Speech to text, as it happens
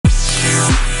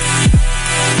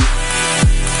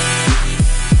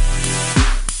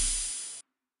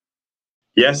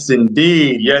Yes,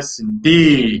 indeed. Yes,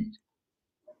 indeed.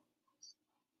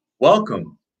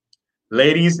 Welcome,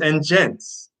 ladies and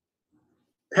gents,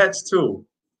 pets too,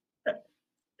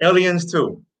 aliens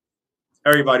too.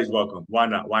 Everybody's welcome. Why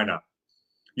not? Why not?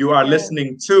 You are Yes.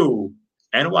 listening to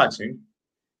and watching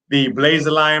the Blaze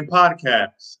the Lion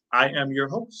podcast. I am your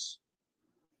host,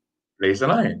 Blaze the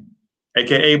Lion,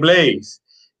 aka Blaze,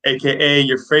 aka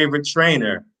your favorite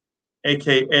trainer,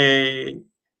 aka. All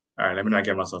right, let me not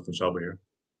get myself in trouble here.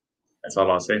 That's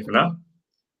all I'll say for now.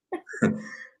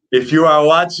 If you are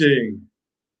watching,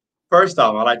 first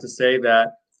off, I'd like to say that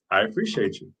I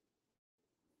appreciate you.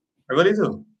 I really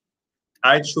do.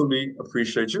 I truly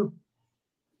appreciate you.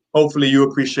 Hopefully, you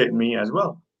appreciate me as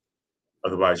well.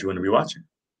 Otherwise, you wouldn't be watching.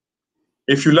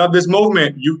 If you love this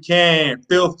movement, you can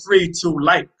feel free to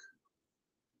like,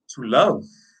 to love,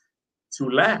 to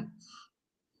laugh,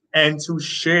 and to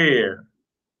share.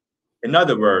 In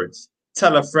other words,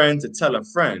 tell a friend to tell a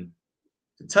friend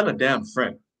to tell a damn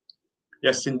friend.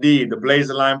 Yes, indeed, the Blaze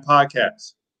the Line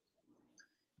podcast.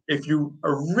 If you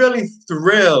are really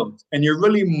thrilled and you're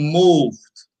really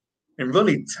moved and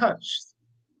really touched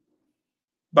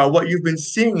by what you've been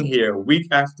seeing here week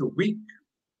after week,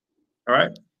 all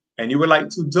right, and you would like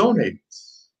to donate,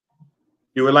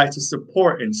 you would like to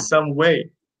support in some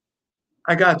way,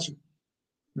 I got you.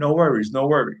 No worries, no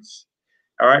worries.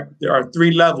 All right, there are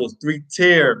three levels, three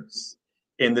tiers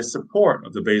in the support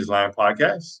of the Baseline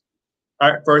podcast. All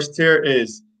right, first tier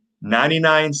is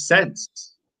 99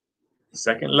 cents.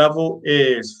 Second level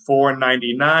is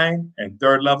 $4.99, and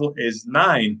third level is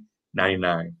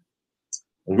 $9.99.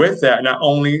 With that, not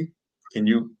only can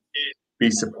you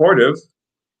be supportive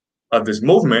of this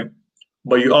movement,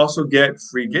 but you also get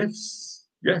free gifts.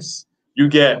 Yes, you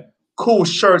get cool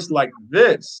shirts like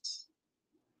this.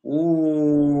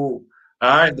 Ooh, all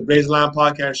right, the Baseline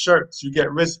Podcast shirts. You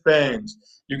get wristbands.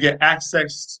 You get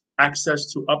access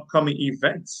to upcoming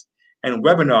events and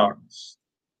webinars.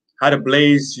 How to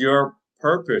blaze your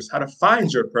purpose. How to find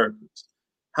your purpose.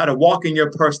 How to walk in your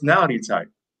personality type.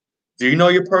 Do you know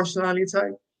your personality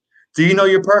type? Do you know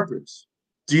your purpose?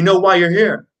 Do you know why you're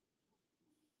here?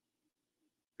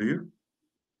 Do you?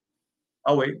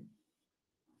 Oh wait,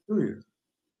 do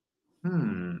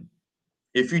you?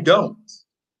 If you don't,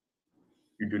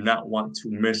 you do not want to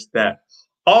miss that.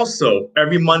 Also,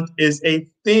 every month is a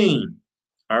theme.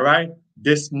 All right.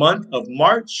 This month of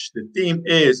March, the theme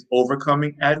is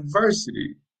overcoming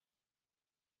adversity.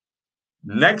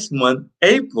 Next month,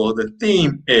 April, the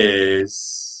theme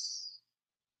is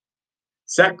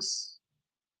sex.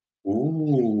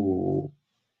 Ooh,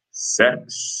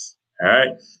 sex. All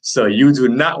right. So you do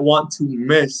not want to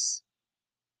miss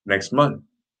next month.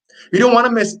 You don't want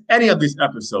to miss any of these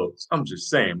episodes. I'm just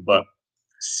saying, but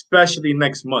especially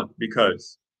next month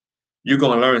because you're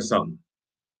going to learn something.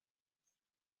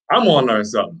 I'm going to learn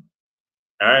something.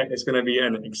 All right. It's going to be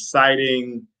an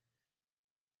exciting,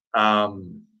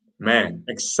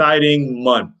 exciting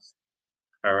month.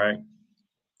 All right.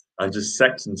 On just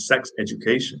sex and sex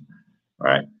education. All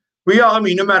right.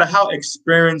 No matter how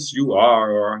experienced you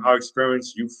are or how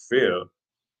experienced you feel,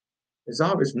 there's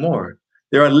always more.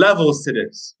 There are levels to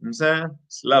this. You know what I'm saying?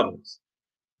 It's levels.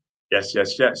 Yes,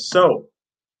 yes, yes. So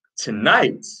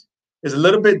tonight is a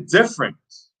little bit different.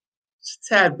 It's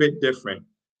a tad bit different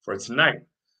for tonight.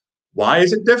 Why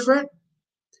is it different?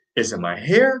 Is it my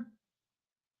hair?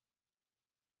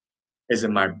 Is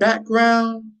it my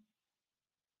background?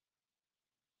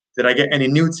 Did I get any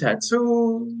new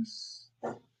tattoos?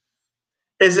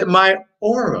 Is it my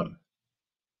aura?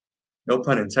 No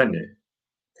pun intended.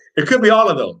 It could be all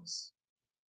of those,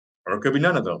 or it could be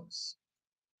none of those.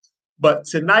 But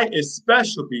tonight is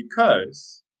special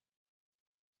because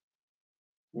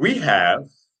we have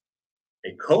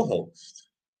a co-host.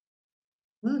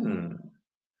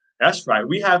 That's right.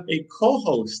 We have a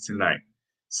co-host tonight.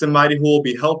 Somebody who will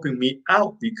be helping me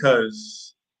out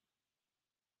because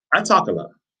I talk a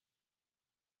lot.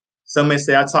 Some may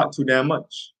say I talk too damn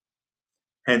much.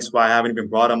 Hence why I haven't even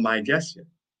brought on my guest yet,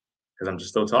 because I'm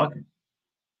just still talking.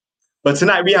 But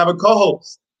tonight we have a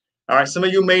co-host. All right, some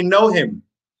of you may know him.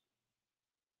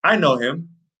 I know him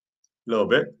a little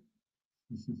bit.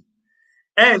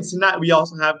 And tonight we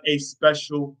also have a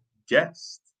special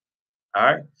guest. All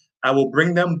right, I will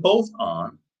bring them both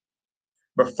on.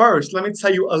 But first, let me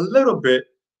tell you a little bit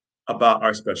about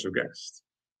our special guest.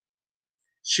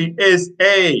 She is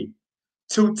a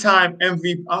two-time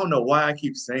MVP. I don't know why I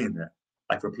keep saying that,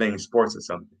 like we're playing sports or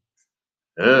something.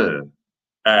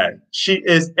 She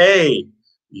is a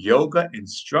yoga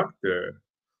instructor.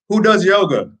 Who does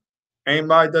yoga?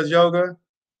 Anybody does yoga?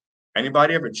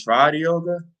 Anybody ever tried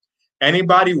yoga?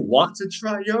 Anybody want to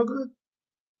try yoga?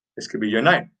 This could be your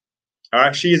night. All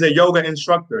right. She is a yoga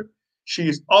instructor. She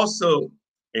is also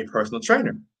a personal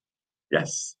trainer.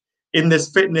 Yes. In this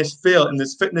fitness field, in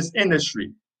this fitness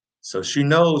industry. So she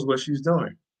knows what she's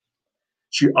doing.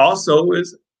 She also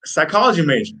is a psychology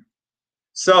major.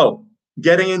 So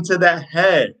getting into that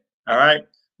head, all right,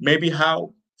 maybe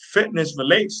how fitness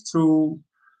relates to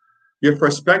your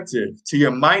perspective, to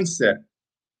your mindset,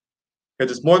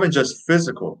 because it's more than just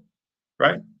physical,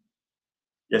 right?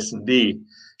 Yes, indeed.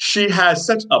 She has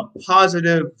such a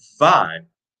positive vibe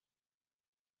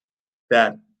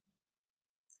that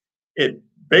it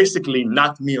basically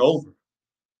knocked me over.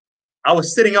 I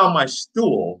was sitting on my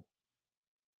stool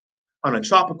on a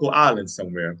tropical island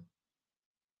somewhere,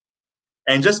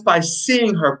 and just by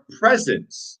seeing her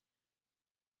presence,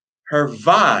 her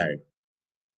vibe,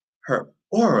 her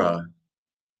aura,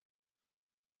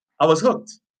 I was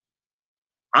hooked.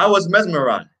 I was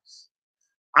mesmerized.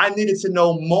 I needed to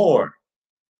know more.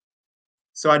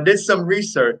 So I did some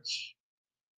research,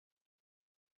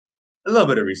 a little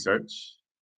bit of research,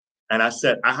 and I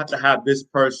said, I have to have this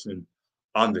person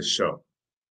on the show.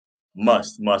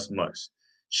 Must, must, must.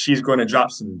 She's going to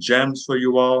drop some gems for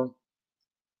you all.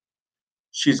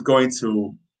 She's going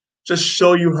to just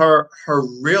show you her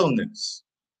realness.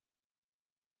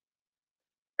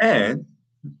 And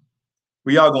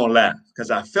we all gonna laugh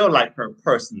because I feel like her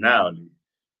personality,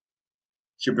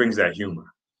 she brings that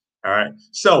humor. All right.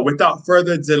 So without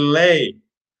further delay,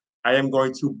 I am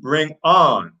going to bring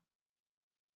on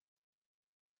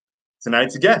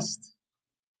tonight's guest,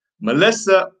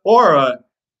 Melissa Aura,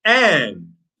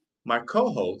 and my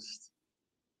co-host,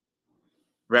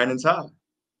 Brandon Todd.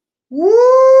 Woo!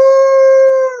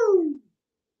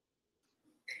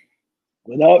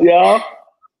 What up, y'all?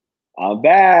 I'm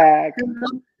back.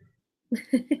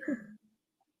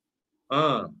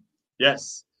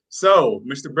 Yes. So,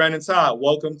 Mr. Brandon Todd,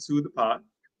 welcome to the pod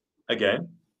again.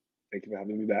 Thank you for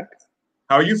having me back.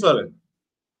 How are you feeling?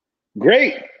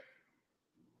 Great.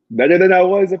 Better than I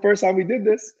was the first time we did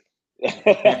this. Yeah,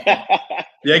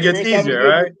 it gets easier,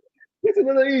 right? It's a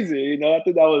little easier. You know, I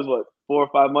think that was, 4 or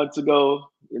 5 months ago.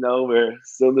 You know, we're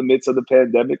still in the midst of the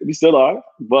pandemic. We still are,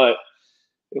 but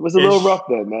it was a little rough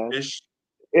then, man. Ish.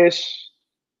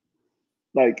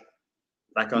 Like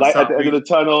on light South at the end of the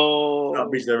tunnel.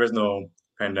 South Beach, there is no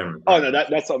pandemic. Oh, no,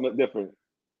 that's something different.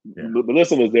 Yeah.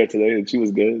 Melissa was there today and she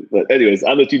was good. But anyways,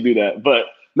 I'll let you do that. But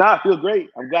I feel great.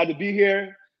 I'm glad to be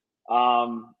here.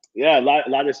 Yeah, a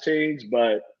lot has changed,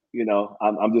 but you know,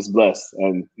 I'm just blessed.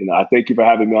 And you know, I thank you for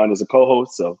having me on as a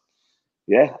co-host. So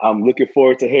yeah, I'm looking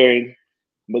forward to hearing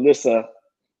Melissa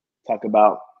talk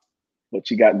about what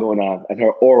she got going on and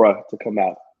her aura to come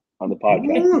out on the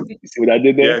podcast. Ooh. You see what I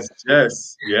did there?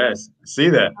 Yes. See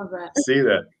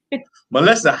that.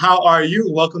 Melissa, how are you?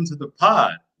 Welcome to the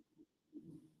pod.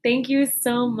 Thank you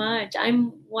so much.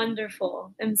 I'm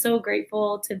wonderful. I'm so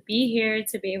grateful to be here,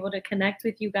 to be able to connect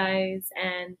with you guys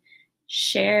and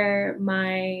share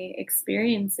my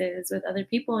experiences with other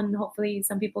people. And hopefully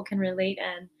some people can relate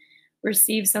and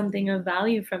receive something of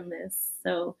value from this.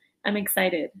 So I'm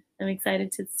excited. I'm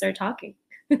excited to start talking.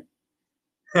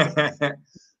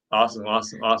 Awesome.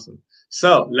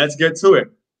 So let's get to it.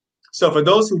 So for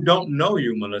those who don't know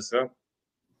you, Melissa,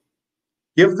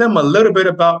 give them a little bit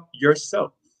about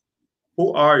yourself.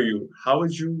 Who are you? How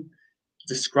would you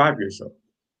describe yourself?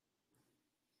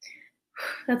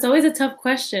 That's always a tough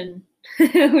question.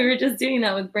 We were just doing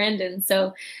that with Brandon.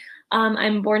 So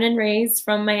I'm born and raised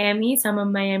from Miami, so I'm a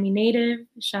Miami native.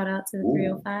 Shout out to the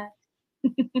 305.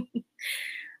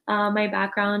 My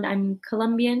background, I'm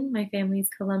Colombian. My family's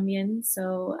Colombian.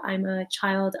 So I'm a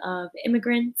child of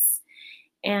immigrants.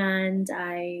 And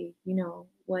I,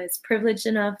 was privileged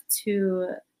enough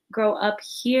to grow up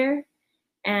here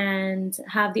and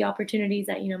have the opportunities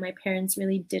that, my parents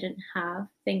really didn't have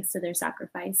thanks to their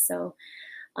sacrifice. So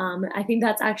I think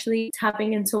that's actually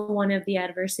tapping into one of the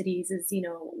adversities is,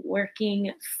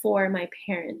 working for my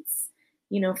parents,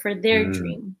 for their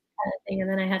dream kind of thing. And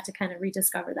then I had to kind of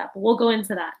rediscover that, but we'll go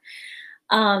into that.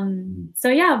 So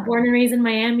yeah, born and raised in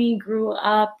Miami, grew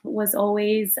up, was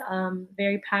always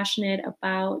very passionate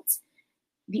about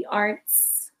the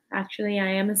arts. Actually, I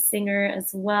am a singer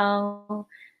as well.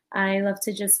 I love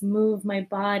to just move my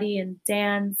body and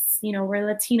dance. We're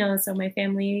Latino, so my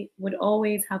family would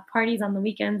always have parties on the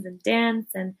weekends and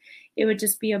dance, and it would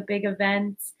just be a big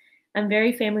event. I'm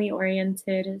very family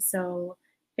oriented, so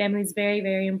family is very,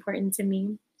 very important to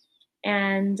me.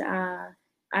 And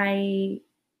I,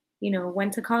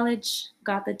 went to college,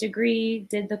 got the degree,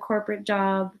 did the corporate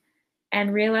job,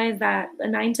 and realized that a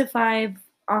 9-to-5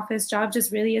 office job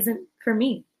just really isn't for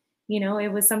me.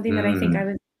 It was something that I think I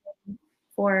was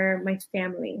for my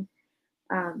family.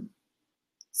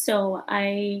 So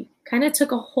I kind of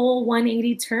took a whole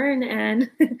 180 turn and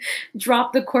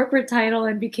dropped the corporate title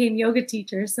and became yoga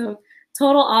teacher. So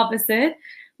total opposite,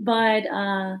 but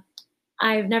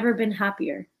I've never been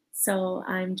happier. So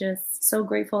I'm just so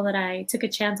grateful that I took a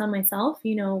chance on myself,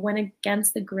 went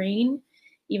against the grain,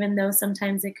 even though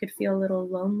sometimes it could feel a little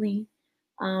lonely.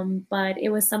 But it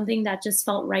was something that just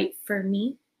felt right for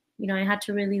me. I had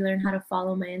to really learn how to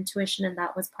follow my intuition, and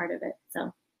that was part of it.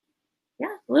 So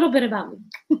yeah, a little bit about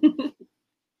me.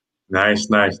 Nice.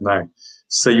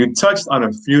 So you touched on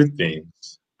a few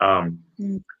things.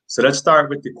 So let's start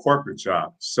with the corporate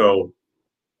job. So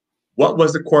what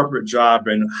was the corporate job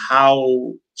and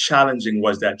how challenging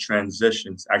was that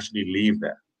transition to actually leave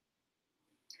that?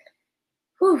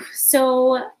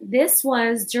 So this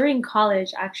was during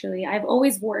college, actually. I've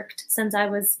always worked since I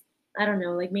was, I don't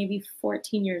know, like maybe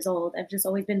 14 years old. I've just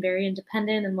always been very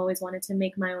independent and always wanted to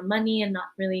make my own money and not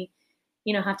really,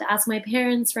 have to ask my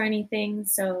parents for anything.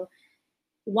 So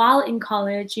while in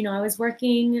college, I was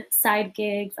working side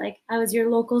gigs. Like I was your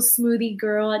local smoothie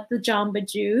girl at the Jamba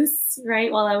Juice,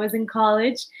 right? While I was in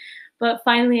college. But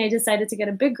finally, I decided to get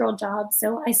a big girl job.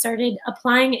 So I started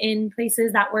applying in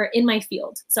places that were in my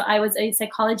field. So I was a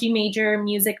psychology major,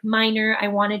 music minor. I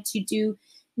wanted to do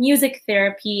music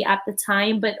therapy at the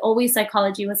time, but always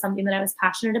psychology was something that I was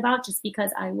passionate about just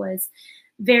because I was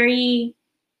very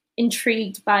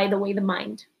intrigued by the way the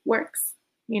mind works,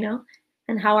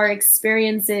 and how our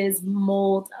experiences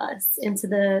mold us into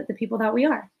the people that we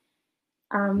are.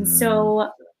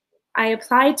 So I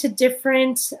applied to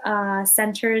different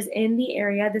centers in the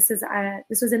area. This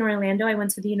was in Orlando. I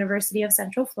went to the University of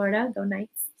Central Florida. Go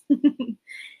Knights!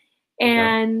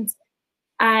 And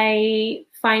I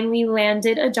finally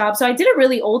landed a job. So I did it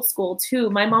really old school too.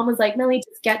 My mom was like, Millie,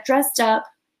 just get dressed up,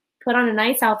 put on a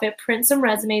nice outfit, print some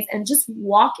resumes, and just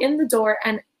walk in the door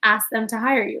and ask them to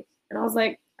hire you. And I was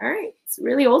like, all right, it's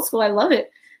really old school. I love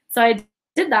it. So I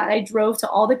did that. I drove to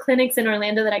all the clinics in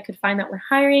Orlando that I could find that were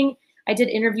hiring. I did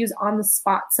interviews on the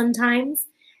spot sometimes.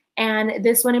 And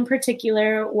this one in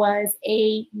particular was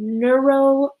a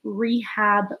neuro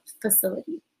rehab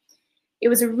facility. It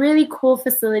was a really cool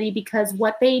facility because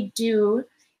what they do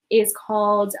is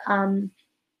called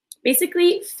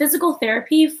basically physical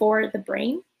therapy for the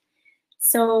brain.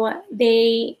 So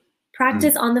they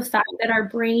practice on the fact that our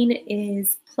brain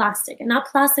is plastic, and not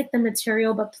plastic the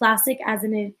material, but plastic as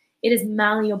in it is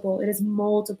malleable, it is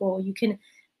moldable.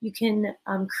 You can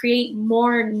create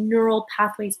more neural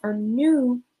pathways or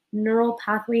new neural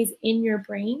pathways in your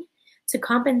brain to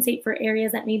compensate for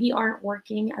areas that maybe aren't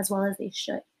working as well as they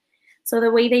should. So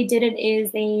the way they did it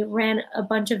is they ran a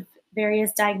bunch of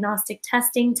various diagnostic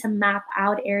testing to map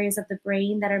out areas of the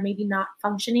brain that are maybe not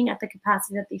functioning at the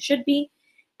capacity that they should be.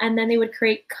 And then they would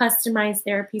create customized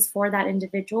therapies for that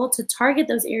individual to target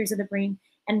those areas of the brain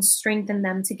and strengthen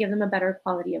them to give them a better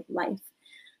quality of life.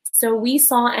 So we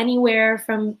saw anywhere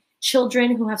from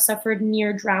children who have suffered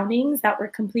near drownings that were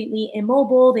completely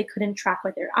immobile, they couldn't track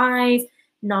with their eyes,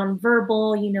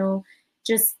 nonverbal,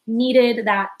 just needed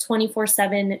that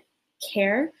 24/7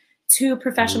 care, to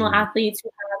professional athletes who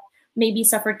have maybe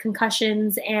suffered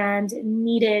concussions and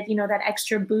needed, that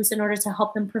extra boost in order to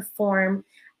help them perform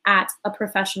at a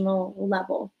professional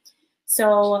level.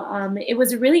 So it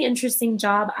was a really interesting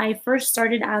job. I first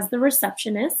started as the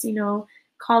receptionist,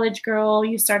 college girl,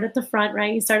 you start at the front,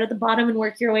 right? You start at the bottom and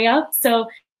work your way up. So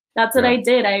that's what I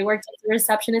did. I worked as a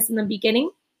receptionist in the beginning,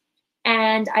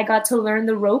 and I got to learn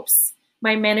the ropes.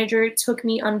 My manager took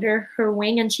me under her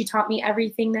wing and she taught me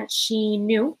everything that she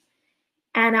knew.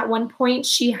 And at one point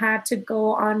she had to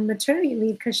go on maternity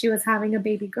leave because she was having a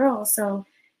baby girl. So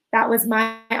that was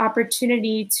my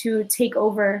opportunity to take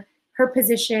over her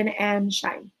position and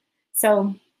shine.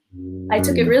 So I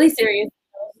took it really serious.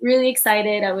 I was really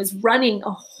excited. I was running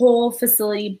a whole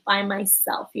facility by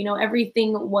myself.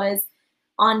 Everything was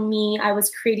on me. I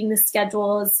was creating the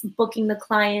schedules, booking the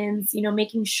clients,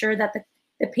 making sure that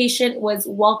the patient was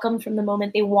welcomed from the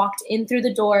moment they walked in through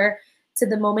the door to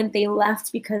the moment they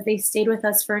left, because they stayed with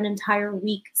us for an entire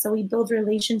week. So we build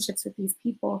relationships with these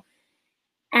people.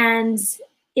 And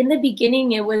in the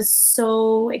beginning, it was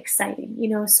so exciting,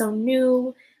 so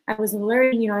new. I was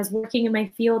learning, I was working in my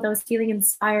field. I was feeling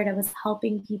inspired. I was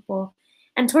helping people.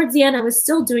 And towards the end, I was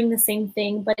still doing the same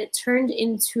thing, but it turned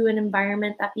into an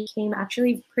environment that became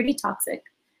actually pretty toxic,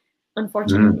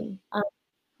 unfortunately.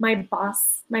 My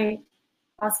boss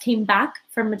came back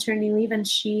from maternity leave, and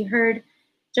she heard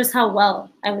just how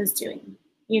well I was doing.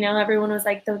 Everyone was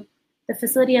like, the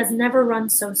facility has never run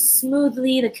so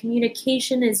smoothly. The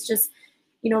communication is just,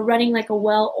 running like a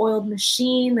well-oiled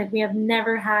machine. Like, we have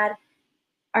never had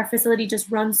our facility just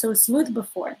run so smooth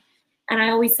before. And I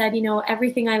always said,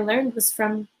 everything I learned was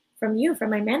from you,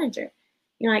 from my manager.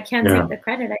 I can't take the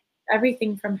credit. I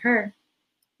everything from her.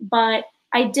 But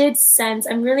I did sense,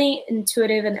 I'm really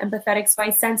intuitive and empathetic, so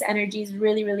I sense energies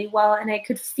really, really well. And I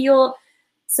could feel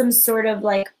some sort of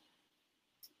like,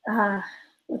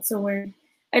 what's the word?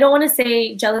 I don't want to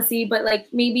say jealousy, but like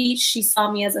maybe she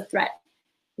saw me as a threat.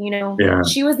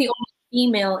 She was the only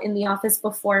female in the office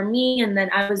before me, and then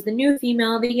I was the new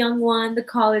female, the young one, the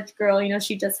college girl.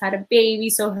 She just had a baby,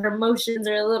 so her emotions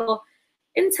are a little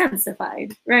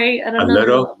intensified, right? At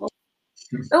another level.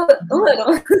 A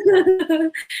little.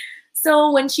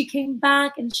 So when she came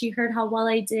back and she heard how well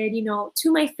I did,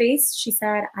 to my face, she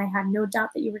said, I had no doubt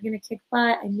that you were going to kick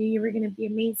butt. I knew you were going to be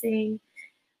amazing.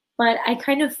 But I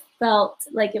kind of felt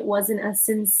like it wasn't as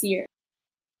sincere.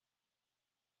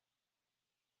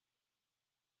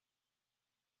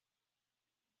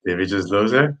 Did we just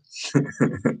lose her?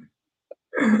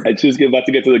 I just about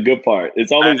to get to the good part.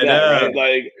 It's always that, right?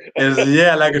 Like,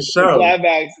 like a show.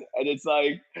 Climax, and it's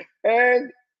like,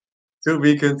 and to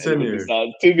be continued.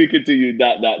 To be continued. ...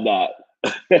 Let's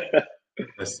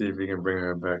see if we can bring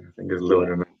her back. I think it's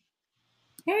loading.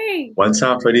 Hey. One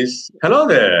time for these. Hello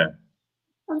there.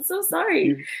 I'm so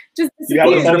sorry. Just you have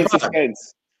a moment of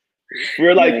suspense.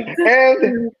 We're like,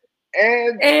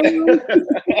 and.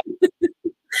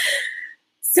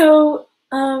 So,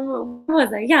 what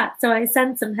was I? Yeah. So I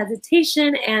sensed some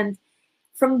hesitation, and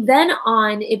from then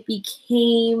on, it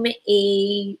became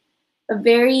a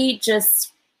very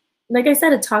just, like I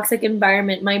said, a toxic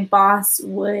environment. My boss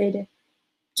would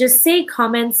just say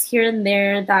comments here and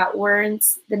there that weren't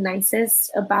the nicest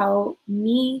about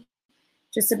me,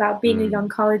 just about being a young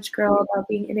college girl, about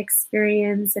being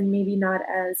inexperienced and maybe not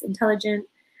as intelligent.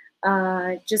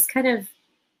 Just kind of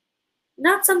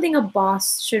not something a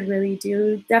boss should really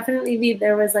do. Definitely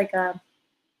there was like a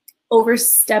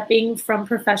overstepping from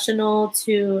professional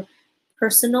to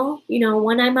personal.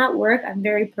 When I'm at work, I'm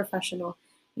very professional.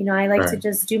 I like to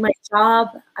just do my job.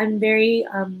 I'm very,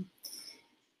 I'm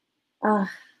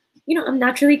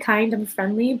naturally kind, I'm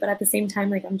friendly, but at the same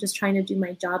time, like I'm just trying to do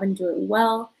my job and do it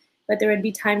well. But there would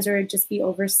be times where it'd just be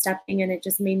overstepping and it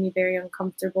just made me very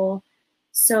uncomfortable.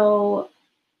 So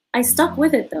I stuck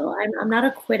with it though. I'm not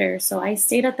a quitter. So I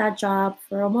stayed at that job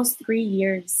for almost 3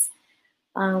 years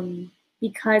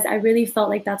because I really felt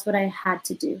like that's what I had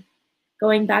to do.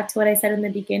 Going back to what I said in the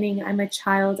beginning, I'm a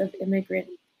child of immigrant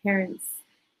parents.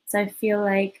 So I feel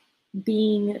like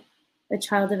being a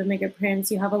child of immigrant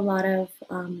parents, you have a lot of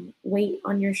weight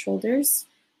on your shoulders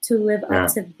to live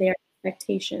up to their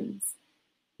expectations.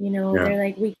 They're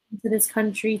like, we came to this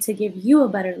country to give you a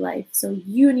better life. So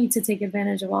you need to take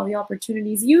advantage of all the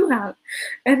opportunities you have.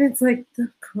 And it's like the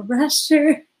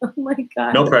pressure. Oh my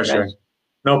God. No pressure.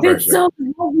 No pressure. It's so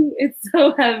heavy. It's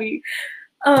so heavy.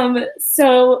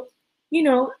 So,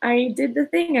 I did the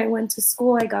thing. I went to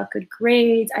school. I got good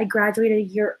grades. I graduated a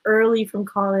year early from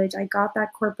college. I got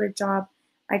that corporate job.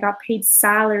 I got paid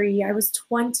salary. I was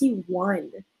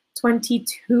 21,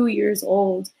 22 years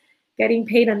old, getting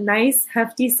paid a nice,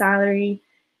 hefty salary,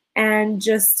 and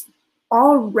just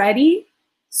already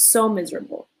so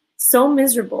miserable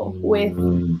with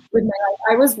my life.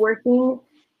 I was working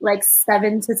like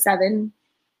 7 to 7,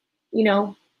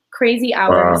 crazy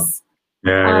hours.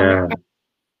 Wow.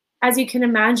 As you can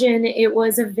imagine, it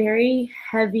was a very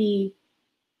heavy,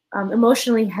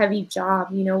 emotionally heavy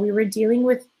job. We were dealing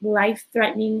with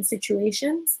life-threatening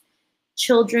situations,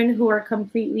 children who are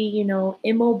completely,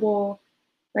 immobile,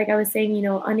 like I was saying,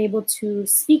 unable to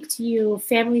speak to you,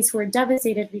 families who are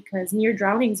devastated because near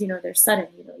drownings, they're sudden,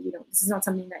 this is not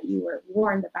something that you were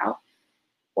warned about.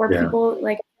 Or people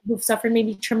like who've suffered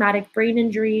maybe traumatic brain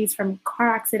injuries from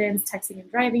car accidents, texting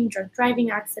and driving, drunk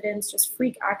driving accidents, just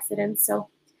freak accidents. So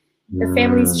the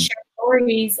families share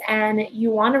stories and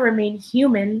you want to remain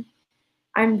human.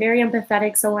 I'm very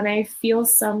empathetic. So when I feel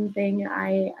something,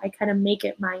 I kind of make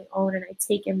it my own and I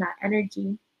take in that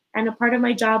energy. And a part of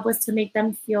my job was to make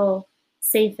them feel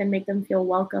safe and make them feel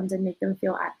welcomed and make them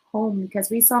feel at home because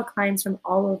we saw clients from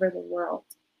all over the world.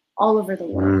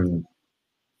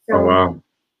 So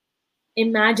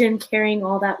imagine carrying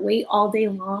all that weight all day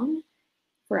long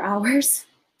for hours,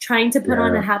 trying to put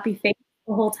on a happy face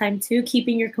the whole time too,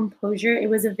 keeping your composure. It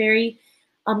was a very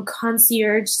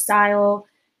concierge style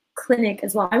clinic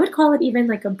as well. I would call it even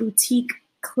like a boutique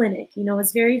clinic. It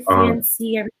was very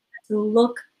fancy. Everything had to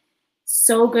look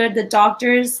so good. The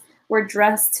doctors were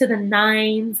dressed to the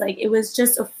nines. Like it was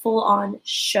just a full-on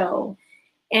show.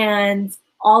 And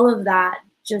all of that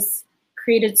just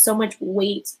created so much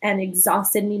weight and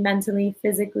exhausted me mentally,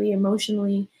 physically,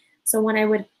 emotionally. So when I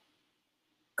would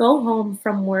go home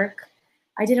from work,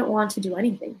 I didn't want to do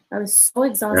anything. I was so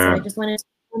exhausted. Yeah. I just wanted to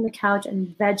sit on the couch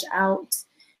and veg out.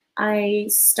 I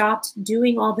stopped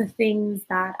doing all the things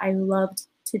that I loved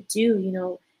to do, you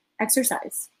know,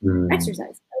 exercise.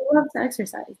 Exercise. I love to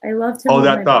exercise. I love to Hold move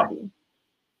that my thought. body.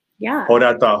 Yeah. Hold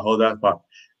that thought. Hold that thought.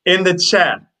 In the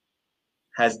chat,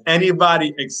 has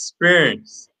anybody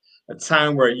experienced a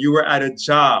time where you were at a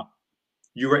job,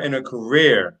 you were in a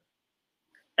career,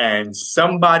 and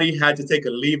somebody had to take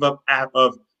a leave of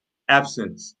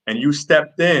absence, and you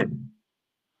stepped in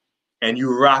and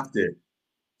you rocked it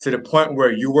to the point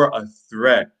where you were a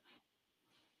threat?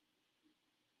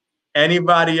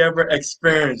 Anybody ever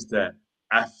experienced that?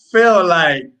 I feel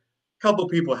like a couple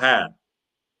people have.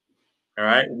 All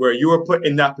right, where you were put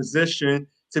in that position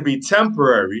to be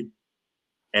temporary,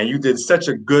 and you did such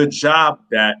a good job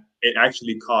that it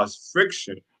actually caused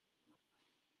friction.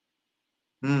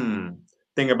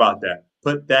 Think about that.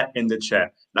 Put that in the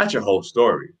chat. Not your whole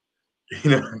story,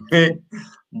 you know what I mean?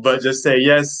 But just say,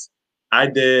 yes, I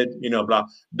did, you know, blah.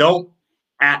 Don't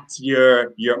act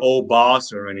your old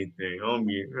boss or anything. Don't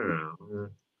be, you know.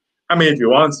 I mean, if you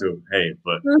want to, hey,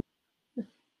 but all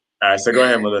right, so go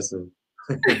ahead, Melissa.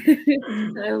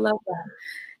 I love that.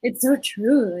 It's so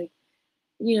true. Like,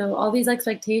 you know, all these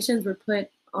expectations were put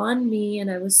on me, and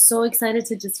I was so excited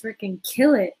to just freaking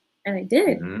kill it. And I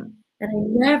did. Mm-hmm. And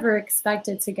I never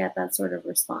expected to get that sort of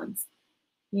response.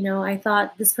 You know, I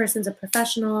thought this person's a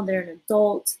professional, they're an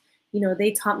adult, you know,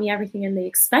 they taught me everything and they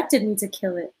expected me to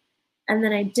kill it. And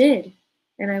then I did.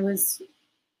 And I was,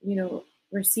 you know,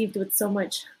 received with so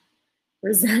much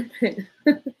resentment.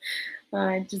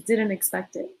 I just didn't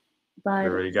expect it. But, You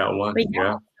already got one. but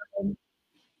Yeah.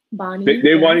 Bonnie.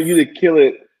 They yes. wanted you to kill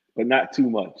it, but not too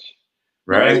much.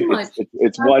 Right. Not too much.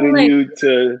 It's wanting you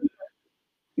to,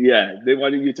 yeah, they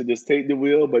wanted you to just take the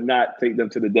wheel, but not take them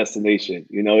to the destination.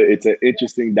 You know, it's an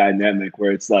interesting dynamic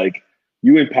where it's like,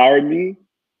 you empowered me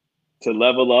to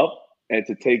level up and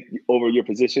to take over your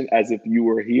position as if you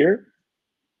were here.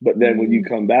 But then when you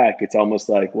come back, it's almost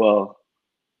like, well,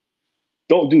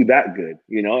 don't do that good,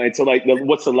 you know? And so like,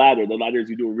 what's the ladder? The ladder is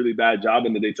you do a really bad job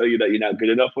and then they tell you that you're not good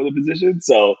enough for the position.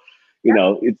 So, you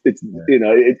know, it's you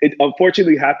know, it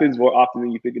unfortunately happens more often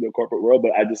than you think in the corporate world,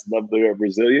 but I just love the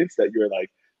resilience that you're like,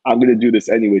 I'm going to do this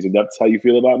anyways. And that's how you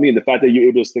feel about me. And the fact that you're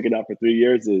able to stick it out for 3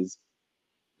 years is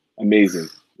amazing.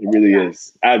 It really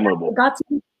is admirable.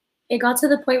 It got to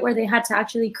the point where they had to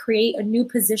actually create a new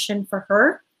position for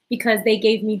her because they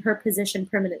gave me her position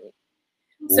permanently.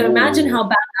 So imagine how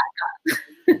bad that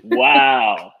got.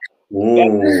 Wow.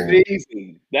 That's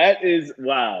amazing. That is,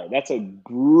 wow. That's a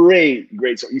great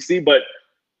story. You see, but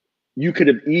you could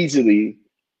have easily,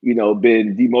 you know,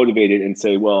 been demotivated and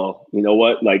say, well, you know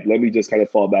what, like, let me just kind of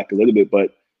fall back a little bit.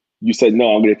 But you said,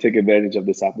 no, I'm going to take advantage of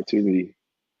this opportunity.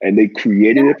 And they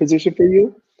created a position for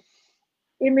you.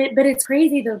 But it's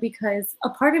crazy though, because a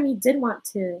part of me did want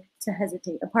to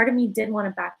hesitate. A part of me did want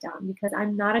to back down because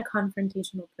I'm not a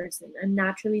confrontational person. I'm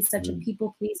naturally such a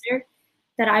people pleaser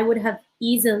that I would have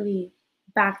easily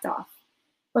backed off.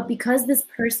 But because this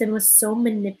person was so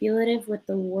manipulative with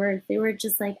the words, they were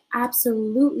just like,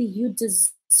 absolutely, you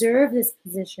deserve this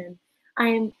position.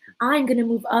 I'm going to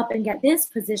move up and get this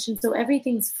position. So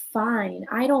everything's fine.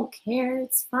 I don't care.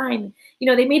 It's fine. You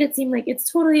know, they made it seem like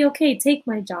it's totally okay. Take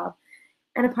my job.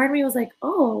 And a part of me was like,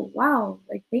 oh, wow,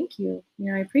 like, thank you. You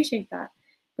know, I appreciate that.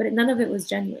 But none of it was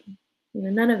genuine. You know,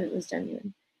 none of it was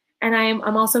genuine. And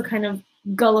I'm also kind of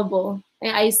gullible.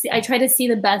 I try to see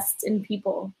the best in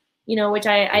people, you know, which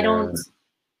I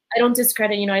don't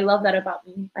discredit. You know, I love that about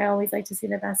me. I always like to see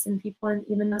the best in people. And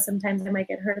even though sometimes I might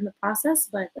get hurt in the process,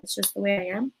 but that's just the way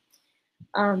I am.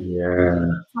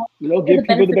 You know, give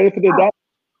people the benefit of the doubt.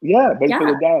 Yeah, benefit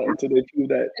of the doubt until they prove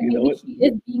that, you know what. She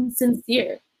is being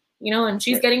sincere. You know, and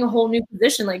she's getting a whole new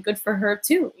position, like good for her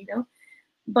too, you know.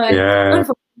 But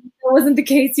unfortunately, that wasn't the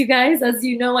case, you guys. As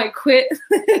you know, I quit.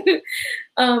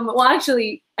 Well,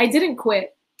 actually, I didn't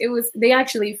quit. They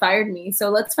actually fired me. So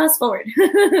let's fast forward.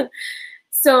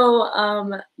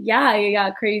 So yeah,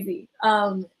 crazy.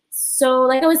 So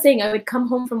like I was saying, I would come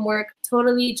home from work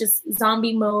totally just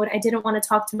zombie mode. I didn't want to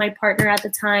talk to my partner at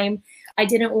the time. I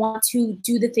didn't want to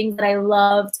do the things that I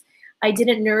loved. I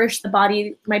didn't nourish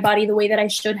my body the way that I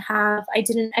should have. I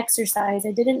didn't exercise.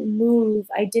 I didn't move.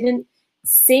 I didn't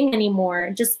sing anymore.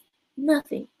 Just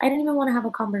nothing. I didn't even want to have a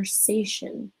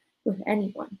conversation with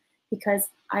anyone because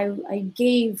I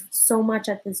gave so much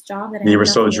at this job that you were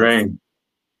so drained.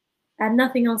 I had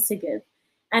nothing else to give.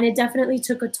 And it definitely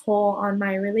took a toll on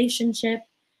my relationship.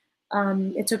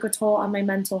 It took a toll on my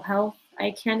mental health.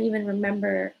 I can't even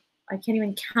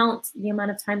count the amount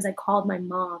of times I called my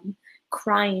mom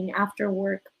crying after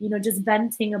work, you know, just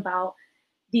venting about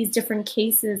these different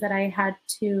cases that I had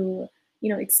to,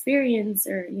 experience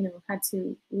or, had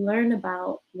to learn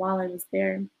about while I was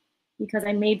there, because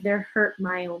I made their hurt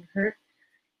my own hurt.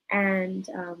 And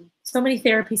so many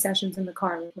therapy sessions in the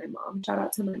car with my mom. Shout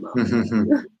out to my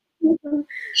mom.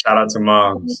 Shout out to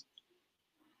moms.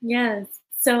 Yes.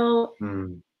 So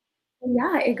Mm.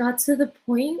 yeah, it got to the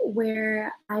point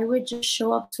where I would just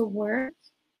show up to work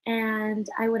and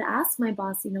I would ask my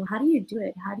boss, how do you do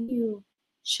it? How do you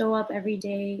show up every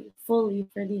day fully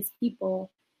for these people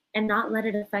and not let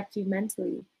it affect you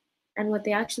mentally? And what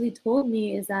they actually told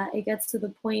me is that it gets to the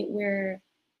point where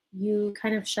you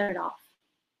kind of shut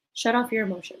off your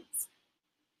emotions,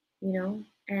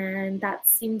 and that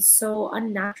seems so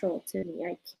unnatural to me.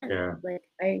 I can't,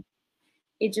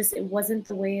 it wasn't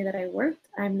the way that I worked.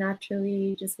 I'm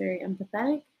naturally just very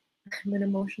empathetic. I'm an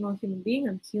emotional human being.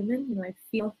 I'm human. I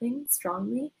feel things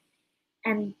strongly.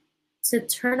 And to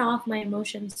turn off my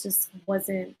emotions just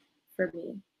wasn't for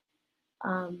me.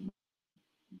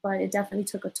 But it definitely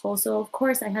took a toll. So, of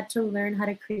course, I had to learn how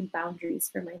to create boundaries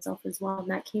for myself as well. And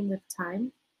that came with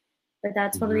time. But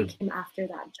that totally came after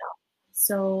that job.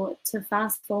 So, to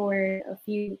fast forward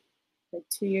like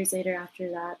 2 years later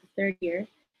after that, the third year,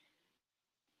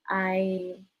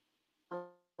 my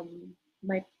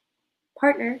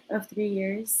partner of 3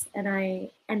 years and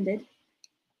I ended,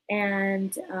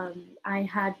 and I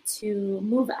had to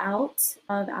move out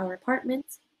of our apartment.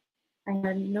 I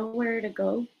had nowhere to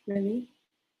go, really.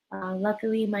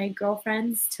 Luckily, my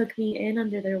girlfriends took me in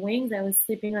under their wings. I was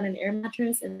sleeping on an air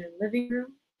mattress in their living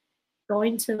room,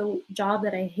 going to the job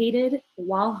that I hated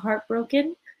while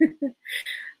heartbroken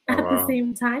at the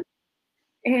same time.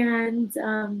 And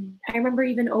I remember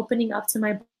even opening up to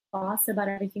my boss about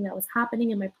everything that was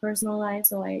happening in my personal life.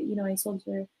 So I told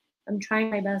her, I'm trying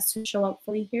my best to show up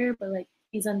fully here, but like,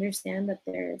 please understand that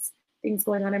there's things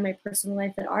going on in my personal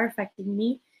life that are affecting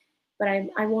me, but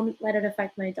I won't let it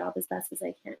affect my job as best as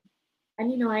I can.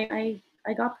 And I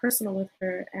got personal with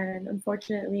her, and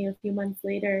unfortunately, a few months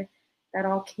later, that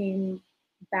all came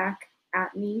back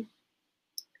at me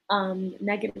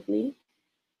negatively.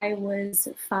 I was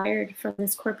fired from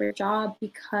this corporate job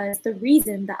because the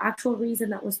actual reason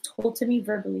that was told to me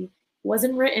verbally,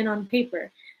 wasn't written on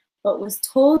paper, but was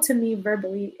told to me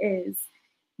verbally is,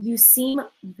 you seem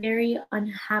very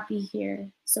unhappy here,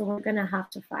 so we're going to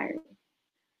have to fire you.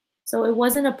 So it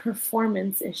wasn't a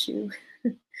performance issue.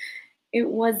 It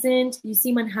wasn't, you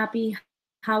seem unhappy,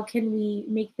 how can we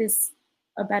make this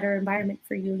a better environment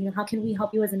for you? How can we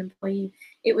help you as an employee?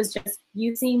 It was just,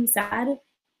 you seem sad,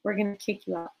 we're going to kick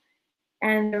you out.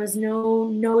 And there was no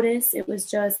notice. It was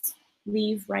just,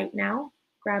 leave right now,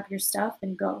 grab your stuff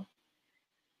and go.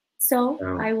 So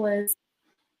I was,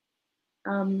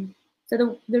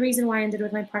 so the reason why I ended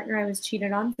with my partner, I was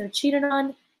cheated on. So cheated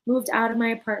on, moved out of my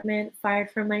apartment,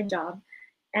 fired from my job.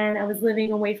 And I was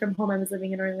living away from home. I was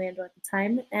living in Orlando at the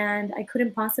time. And I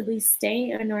couldn't possibly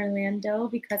stay in Orlando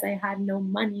because I had no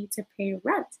money to pay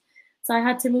rent. So I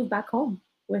had to move back home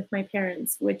with my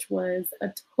parents, which was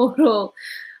a total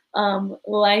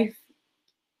life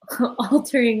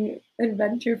altering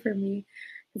adventure for me,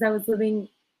 because I was living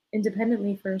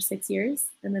independently for 6 years,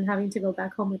 and then having to go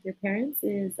back home with your parents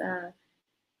is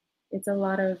it's a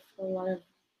lot of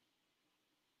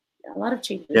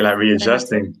changes. Yeah, like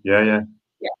readjusting. Yeah,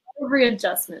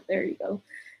 readjustment. There you go.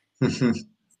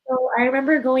 So I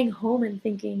remember going home and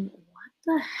thinking, what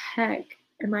the heck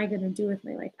am I going to do with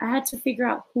my life? I had to figure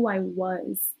out who I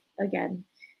was again,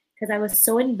 because I was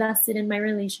so invested in my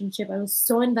relationship. I was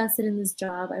so invested in this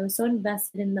job. I was so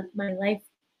invested in my life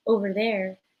over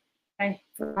there. I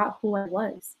forgot who I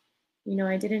was.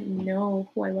 I didn't know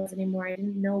who I was anymore. I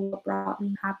didn't know what brought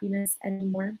me happiness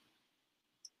anymore.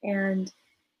 And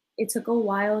it took a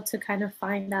while to kind of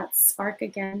find that spark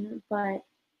again. But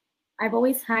I've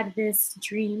always had this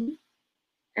dream.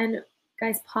 And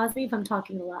guys, pause me if I'm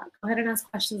talking a lot. Go ahead and ask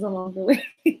questions along the way.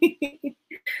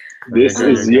 This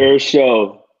is your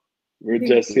show. We're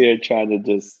just here trying to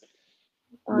just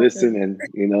listen and,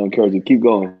 encourage you. Keep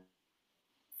going.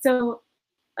 So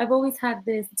I've always had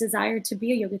this desire to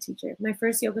be a yoga teacher. My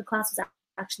first yoga class was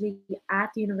actually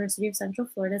at the University of Central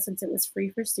Florida, since it was free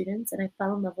for students, and I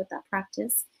fell in love with that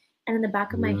practice. And in the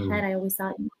back of my head, I always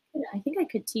thought, I think I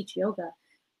could teach yoga.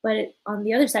 But on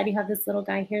the other side, you have this little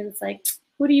guy here that's like,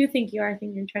 who do you think you are? I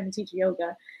think you're trying to teach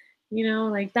yoga.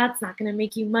 Like, that's not going to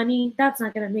make you money. That's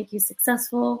not going to make you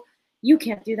successful. You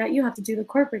can't do that. You have to do the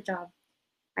corporate job.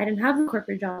 I didn't have the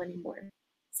corporate job anymore.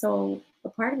 So a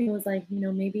part of me was like,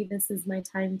 maybe this is my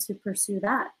time to pursue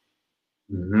that.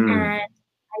 And I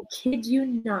kid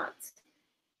you not,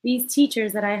 these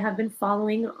teachers that I have been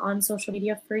following on social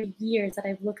media for years, that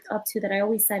I've looked up to, that I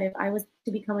always said if I was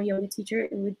to become a yoga teacher,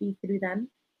 it would be through them.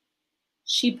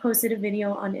 She posted a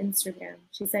video on Instagram.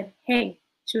 She said, hey,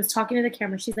 she was talking to the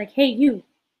camera. She's like, hey, you,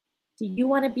 do you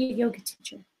want to be a yoga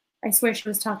teacher? I swear she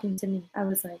was talking to me. I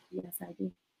was like, yes, I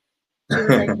do. She was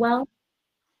like, well,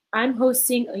 I'm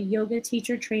hosting a yoga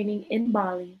teacher training in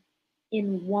Bali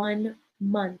in 1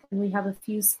 month, and we have a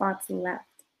few spots left.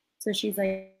 So she's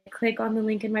like, click on the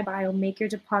link in my bio, make your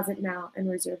deposit now, and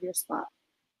reserve your spot.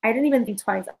 I didn't even think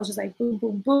twice. I was just like, boom,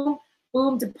 boom, boom,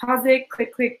 boom, deposit,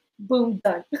 click, click, boom,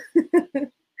 done.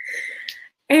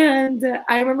 And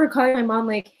I remember calling my mom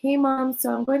like, hey, Mom,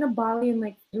 so I'm going to Bali in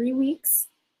like 3 weeks.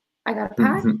 I got to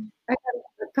pack. I got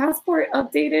the passport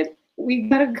updated. We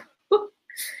got to go.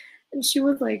 And she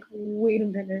was like, wait a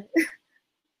minute.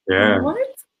 Yeah. What?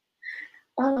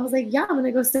 I was like, yeah, I'm going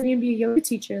to go study and be a yoga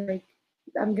teacher. Like,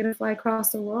 I'm going to fly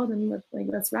across the world and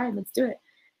let's ride. Let's do it.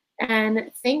 And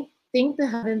thank the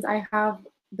heavens I have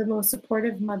the most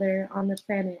supportive mother on the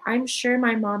planet. I'm sure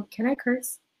my mom, can I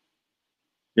curse?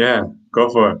 Yeah, go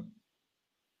for it.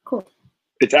 Cool.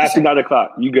 It's after 9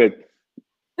 o'clock. You good.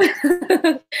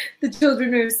 The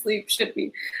children are asleep, should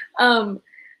be.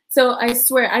 So I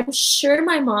swear, I'm sure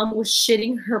my mom was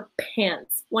shitting her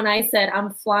pants when I said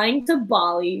I'm flying to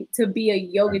Bali to be a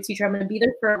yoga teacher. I'm going to be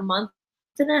there for a month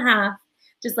and a half,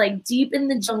 just like deep in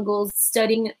the jungles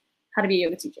studying how to be a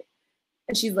yoga teacher.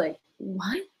 And she's like,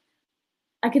 what?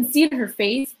 I can see it in her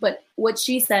face, but what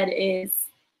she said is,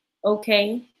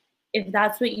 okay, if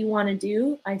that's what you want to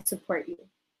do, I support you.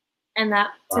 And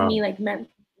that to me like meant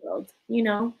the world, you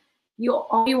know?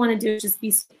 All you want to do is just be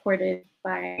supported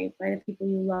by the people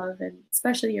you love, and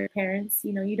especially your parents.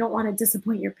 You know, you don't want to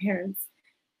disappoint your parents.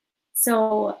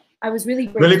 So I was really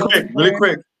grateful. Really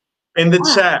quick. In the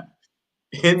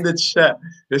chat.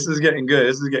 This is getting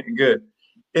good.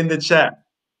 In the chat,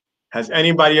 has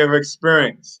anybody ever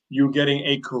experienced you getting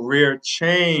a career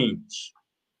change,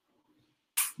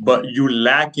 but you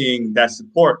lacking that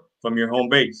support from your home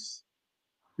base?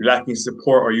 You're lacking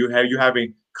support, or you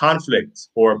having conflicts,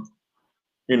 or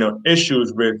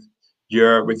issues with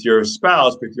your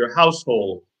spouse, with your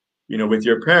household, with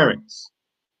your parents,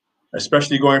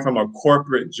 especially going from a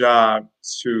corporate job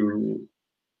to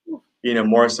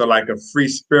more so like a free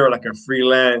spirit, like a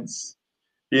freelance.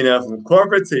 From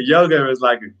corporate to yoga is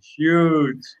like a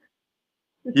huge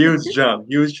jump,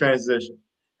 huge transition.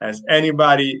 Has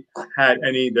anybody had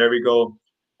any? There we go,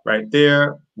 right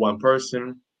there. One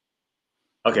person.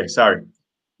 Okay, sorry.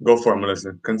 Go for it,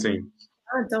 Melissa. Continue.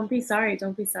 Oh, don't be sorry.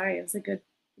 Don't be sorry. It was a good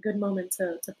moment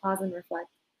to pause and reflect.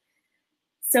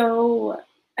 So,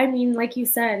 I mean, like you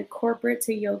said, corporate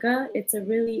to yoga,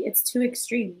 it's two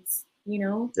extremes, you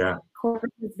know? Yeah.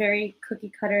 Corporate is very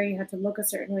cookie cutter. You have to look a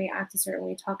certain way, act a certain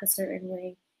way, talk a certain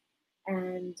way,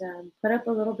 and put up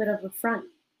a little bit of a front,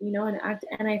 and act.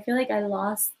 And I feel like I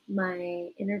lost my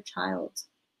inner child.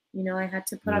 I had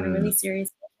to put on a really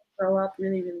serious, grow up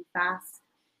really, really fast.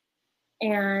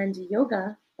 And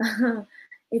yoga,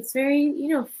 it's very,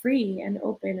 free and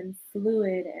open and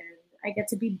fluid, and I get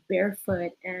to be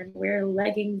barefoot and wear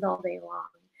leggings all day long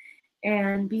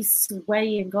and be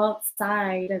sweaty and go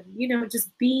outside and,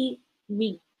 just be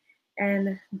me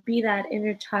and be that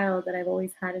inner child that I've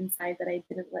always had inside that I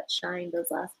didn't let shine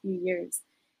those last few years.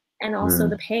 And also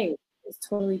the pay is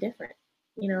totally different.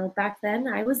 Back then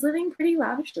I was living pretty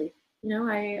lavishly.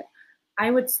 I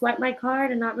would swipe my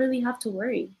card and not really have to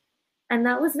worry. And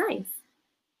that was nice.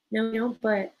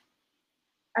 But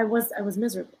I was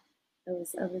miserable. I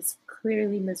was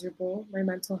clearly miserable. My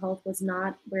mental health was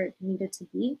not where it needed to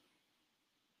be.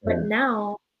 But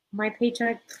now my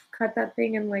paycheck cut that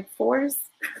thing in like fours.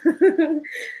 This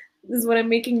is what I'm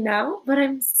making now, but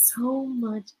I'm so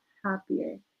much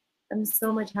happier. I'm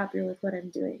so much happier with what I'm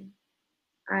doing.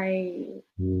 I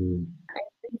can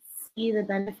see the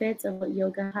benefits of what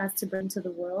yoga has to bring to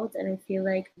the world, and I feel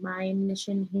like my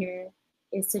mission here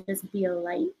is to just be a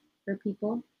light for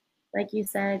people. Like you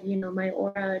said, my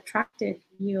aura attracted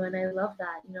you, and I love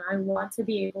that. I want to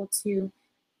be able to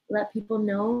let people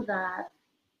know that,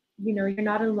 you're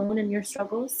not alone in your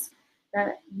struggles,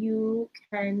 that you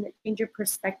can change your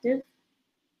perspective.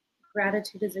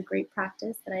 Gratitude is a great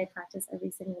practice that I practice every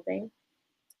single day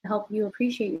to help you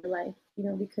appreciate your life,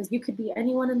 because you could be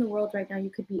anyone in the world right now.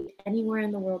 You could be anywhere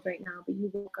in the world right now, but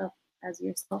you woke up as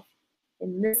yourself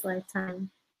in this lifetime.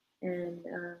 And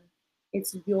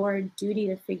it's your duty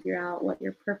to figure out what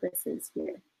your purpose is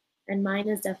here. And mine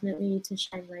is definitely to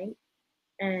shine light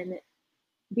and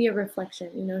be a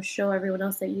reflection, show everyone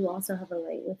else that you also have a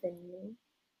light within you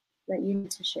that you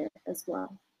need to share as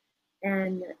well.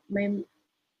 And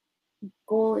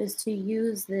goal is to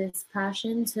use this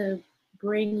passion to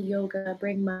bring yoga,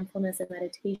 bring mindfulness and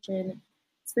meditation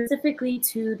specifically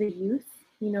to the youth,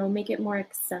 make it more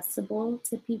accessible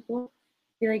to people.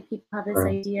 I feel like people have this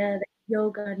idea that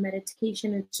yoga and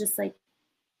meditation is just like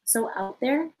so out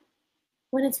there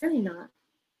when it's really not.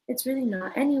 It's really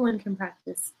not. Anyone can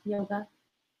practice yoga,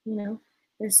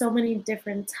 There's so many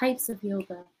different types of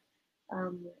yoga.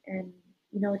 And,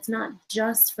 it's not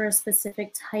just for a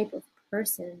specific type of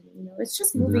person, it's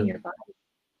just moving your body.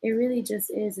 It really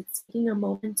just is. It's taking a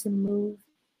moment to move,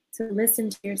 to listen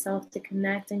to yourself, to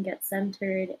connect and get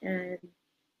centered and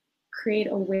create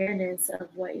awareness of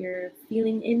what you're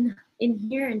feeling in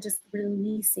here and just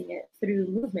releasing it through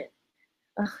movement.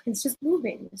 It's just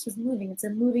moving. It's just moving. It's a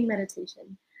moving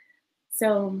meditation.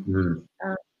 So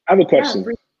I have a question.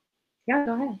 Yeah,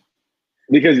 go ahead.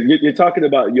 Because you're talking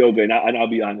about yoga, and I'll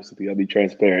be honest with you. I'll be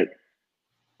transparent.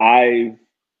 I've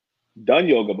done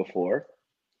yoga before,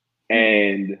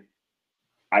 and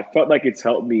I felt like it's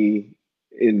helped me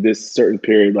in this certain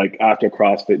period. Like after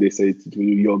CrossFit, they say to do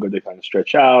yoga to kind of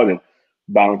stretch out and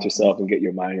balance yourself and get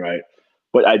your mind right.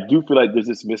 But I do feel like there's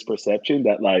this misperception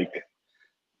that like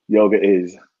yoga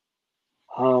is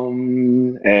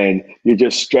and you're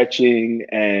just stretching,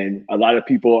 and a lot of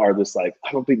people are just like,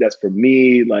 I don't think that's for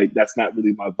me, like that's not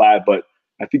really my vibe. But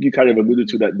I think you kind of alluded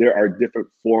to that there are different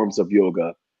forms of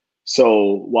yoga.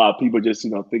 So while people just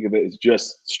think of it as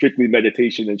just strictly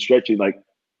meditation and stretching, like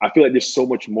I feel like there's so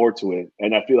much more to it.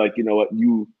 And I feel like what,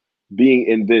 you being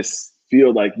in this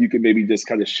field, like you can maybe just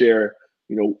kind of share,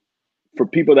 for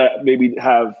people that maybe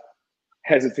have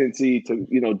hesitancy to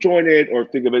join it or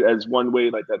think of it as one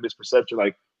way, like that misperception,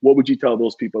 like what would you tell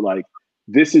those people, like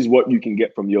this is what you can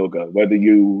get from yoga, whether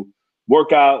you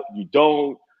work out, you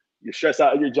don't, you're stressed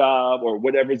out at your job or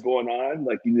whatever's going on,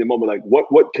 like in the moment, like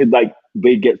what could like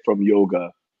they get from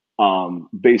yoga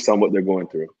based on what they're going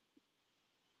through?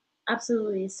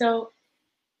 Absolutely. So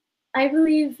I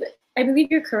believe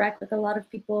you're correct. Like a lot of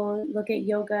people look at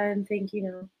yoga and think,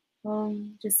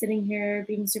 just sitting here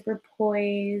being super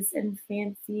poised and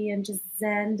fancy and just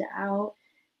zenned out.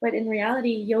 But in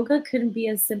reality, yoga couldn't be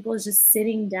as simple as just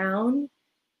sitting down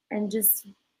and just,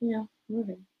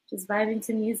 moving, just vibing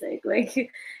to music.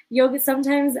 Like yoga,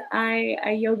 sometimes I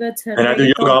yoga to. And I do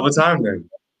yoga all the time then.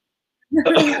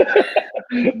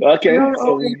 Okay. I don't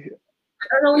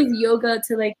always yoga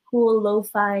to like cool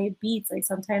lo-fi beats. Like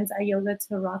sometimes I yoga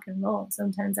to rock and roll.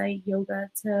 Sometimes I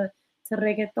yoga to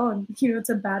reggaeton,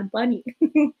 to Bad Bunny.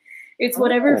 It's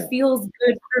whatever feels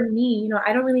good for me.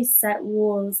 I don't really set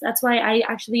rules. That's why I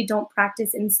actually don't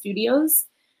practice in studios.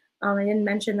 I didn't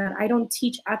mention that. I don't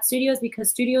teach at studios because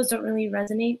studios don't really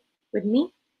resonate with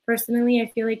me. Personally, I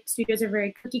feel like studios are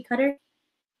very cookie cutter,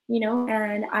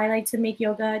 and I like to make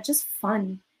yoga just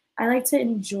fun. I like to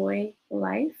enjoy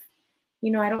life.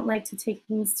 I don't like to take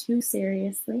things too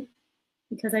seriously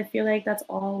because I feel like that's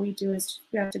all we do is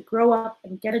we have to grow up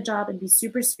and get a job and be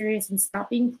super serious and stop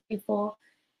being playful.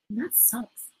 And that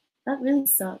sucks. That really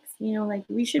sucks. Like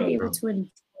we should be able to enjoy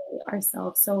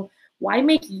ourselves. So why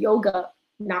make yoga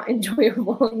not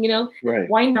enjoyable? Right.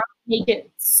 Why not make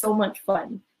it so much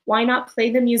fun? Why not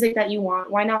play the music that you want?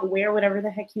 Why not wear whatever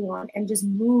the heck you want and just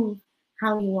move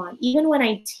how you want? Even when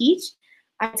I teach,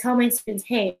 I tell my students,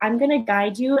 hey, I'm going to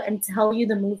guide you and tell you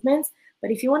the movements,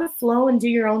 but if you want to flow and do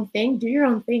your own thing,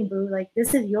 boo. Like,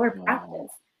 this is your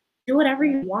practice. Do whatever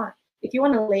you want. If you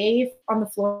want to lay on the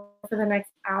floor for the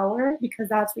next hour because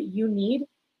that's what you need,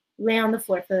 lay on the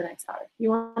floor for the next hour.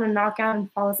 You want to knock out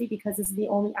and fall asleep because this is the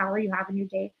only hour you have in your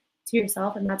day to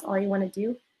yourself and that's all you want to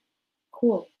do,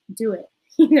 cool, do it.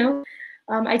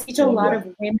 I teach a lot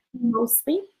of women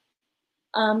mostly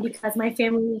because my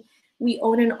family, we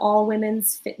own an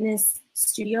all-women's fitness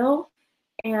studio,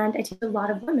 and I teach a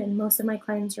lot of women. Most of my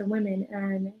clients are women,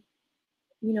 and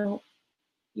you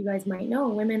guys might know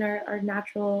women are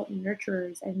natural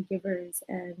nurturers and givers,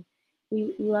 and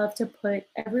we love to put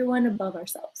everyone above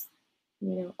ourselves,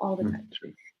 all the time.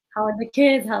 How are the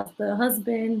kids? How's the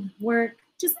husband? Work?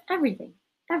 Just everything,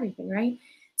 right?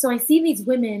 So I see these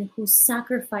women who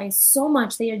sacrifice so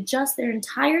much. They adjust their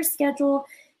entire schedule.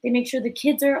 They make sure the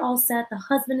kids are all set, the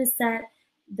husband is set,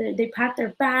 they pack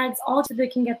their bags, all so they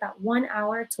can get that 1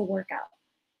 hour to work out.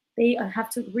 They have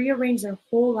to rearrange their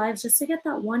whole lives just to get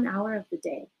that 1 hour of the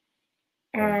day.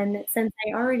 And since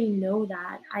I already know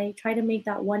that, I try to make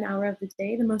that 1 hour of the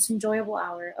day the most enjoyable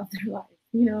hour of their life,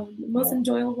 the most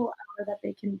enjoyable hour that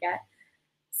they can get.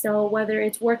 So whether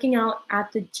it's working out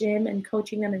at the gym and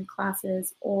coaching them in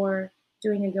classes or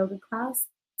doing a yoga class,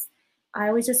 I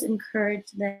always just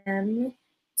encourage them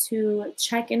to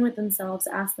check in with themselves,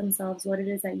 ask themselves what it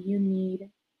is that you need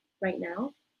right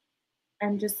now,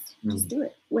 and just do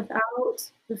it without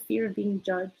the fear of being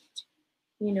judged.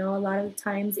 You know, a lot of the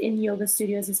times in yoga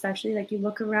studios, especially, like you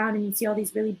look around and you see all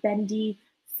these really bendy,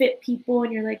 fit people,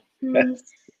 and you're like, I don't know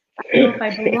if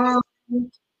I belong.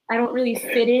 I don't really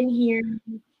fit in here,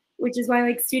 which is why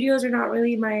like studios are not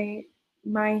really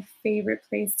my favorite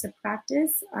place to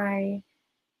practice. I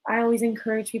always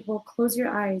encourage people, close your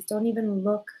eyes. Don't even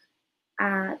look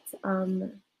at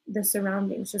the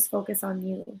surroundings. Just focus on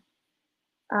you.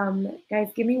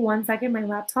 Guys, give me 1 second. My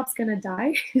laptop's gonna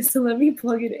die, so let me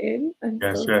plug it in. I'm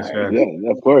so sorry.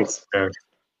 Yeah, of course.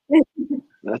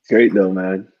 That's great though,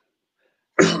 man.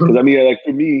 Because I mean, like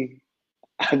for me,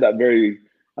 I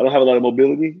don't have a lot of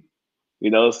mobility, you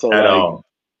know. So At like, all.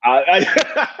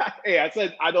 Hey, I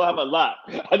said I don't have a lot.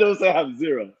 I don't say I have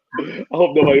zero. I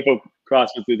hope nobody from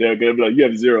CrossFit is there gonna be like, you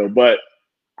have zero. But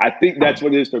I think that's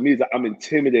what it is for me. Is that I'm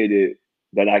intimidated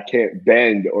that I can't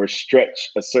bend or stretch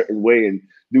a certain way and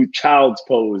do child's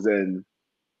pose and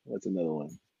what's another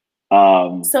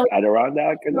one? So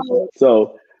Adirondack and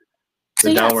so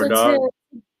the downward dog.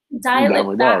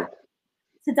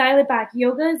 To dial it back,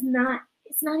 yoga is not.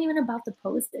 It's not even about the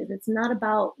poses. It's not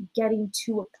about getting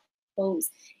to a pose.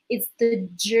 It's the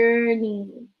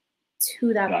journey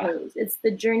to that pose. It's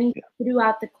the journey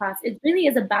throughout the class. It really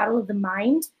is a battle of the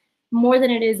mind more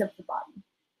than it is of the body.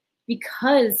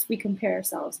 Because we compare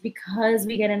ourselves, because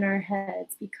we get in our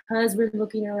heads, because we're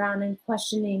looking around and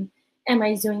questioning, am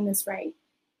I doing this right?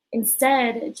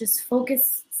 Instead, just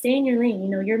focus, stay in your lane. You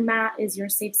know, your mat is your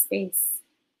safe space.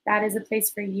 That is a place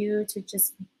for you to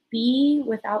just be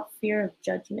without fear of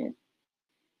judgment.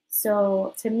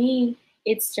 So to me,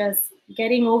 it's just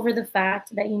getting over the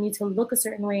fact that you need to look a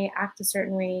certain way, act a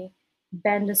certain way,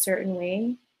 bend a certain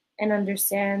way, and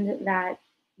understand that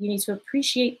you need to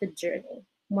appreciate the journey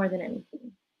more than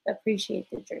anything. Appreciate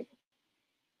the journey.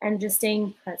 And just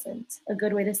staying present. A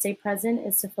good way to stay present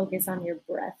is to focus on your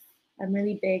breath. I'm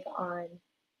really big on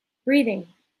breathing.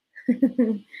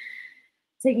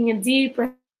 Taking a deep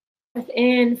breath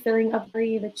in, filling up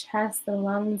the chest, the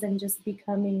lungs, and just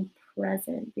becoming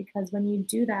present. Because when you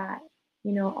do that,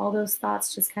 you know, all those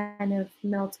thoughts just kind of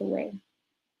melt away.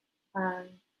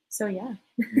 So yeah.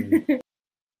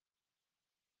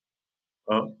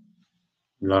 Oh,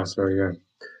 lost her again.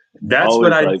 That's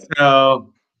what I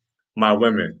tell my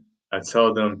women. I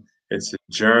tell them it's a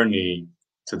journey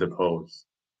to the pose.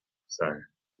 Sorry.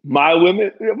 My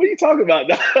women? What are you talking about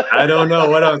now? I don't know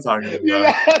what I'm talking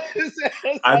about.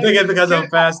 I think it's because I'm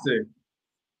fasting.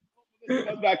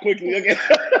 Come back quickly. Okay.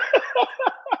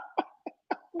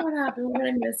 What happened? What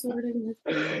did I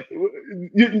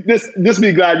miss? Just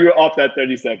be glad you're off that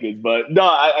 30 seconds. But no,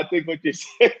 I think what you're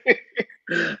saying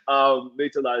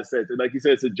makes a lot of sense. And like you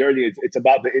said, it's a journey. It's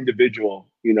about the individual,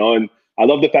 you know. And I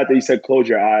love the fact that you said close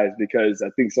your eyes, because I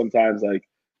think sometimes like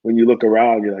when you look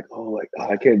around, you're like, oh,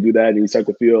 I can't do that. And you start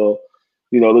to feel,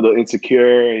 you know, a little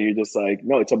insecure. And you're just like,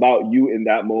 no, it's about you in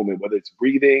that moment, whether it's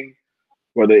breathing,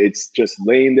 whether it's just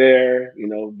laying there, you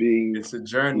know, being. It's a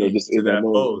journey, you know, just to that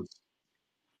pose.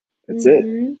 That's it.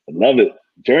 I love it.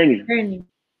 Journey.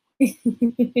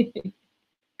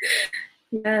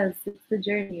 Yes, it's the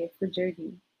journey. It's the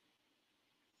journey.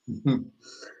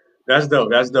 That's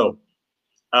dope.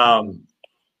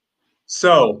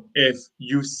 So if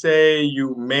you say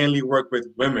you mainly work with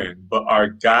women, but are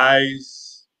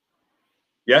guys,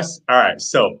 yes? All right.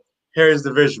 So here's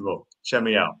the visual. Check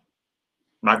me out.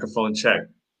 Microphone check.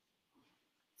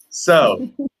 So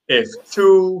if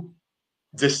two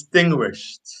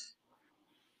distinguished,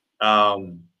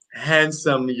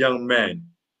 handsome young men,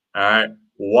 all right,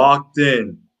 walked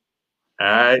in, all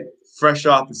right, fresh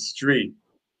off the street,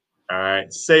 all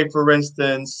right, say for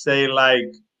instance, say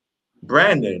like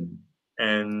Brandon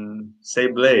and say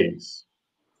Blaze,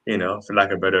 you know, for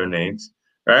lack of better names,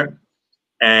 right?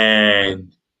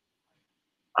 And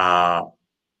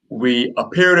we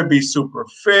appear to be super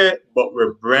fit, but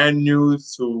we're brand new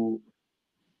to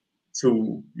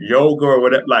yoga or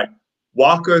whatever. Like,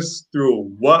 walk us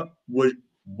through what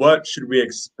should we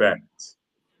expect?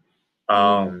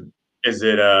 Is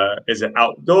it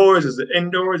outdoors? Is it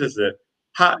indoors? Is it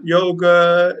hot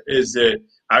yoga? Is it?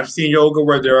 I've seen yoga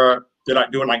where they're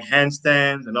like doing like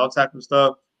handstands and all type of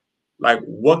stuff. Like,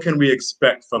 what can we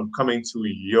expect from coming to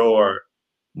your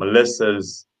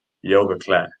Melissa's yoga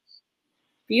class?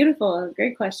 Beautiful.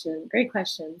 Great question.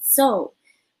 So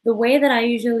the way that I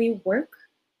usually work,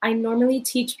 I normally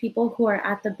teach people who are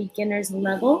at the beginner's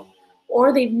level,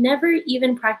 or they've never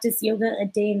even practiced yoga a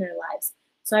day in their lives.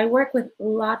 So I work with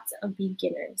lots of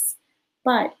beginners.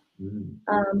 But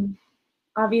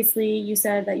obviously you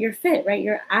said that you're fit, right?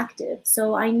 You're active.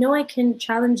 So I know I can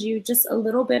challenge you just a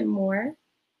little bit more,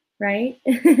 right?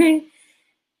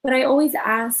 But I always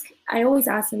ask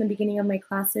in the beginning of my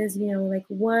classes, you know, like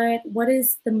what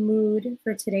is the mood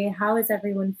for today? How is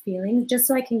everyone feeling? Just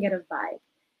so I can get a vibe.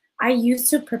 I used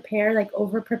to prepare, like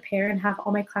over prepare and have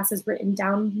all my classes written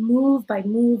down, move by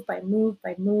move by move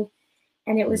by move.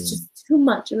 And it was just too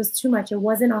much. It was too much. It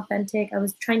wasn't authentic. I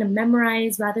was trying to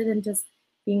memorize rather than just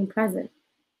being present,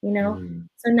 you know?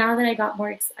 So now that I got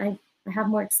more, I have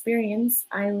more experience,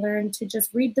 I learned to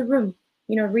just read the room,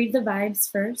 you know, read the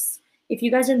vibes first. If you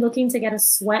guys are looking to get a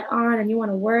sweat on and you want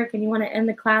to work and you want to end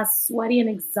the class sweaty and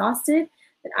exhausted,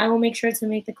 then I will make sure to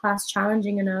make the class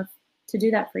challenging enough to do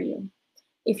that for you.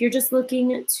 If you're just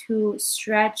looking to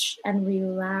stretch and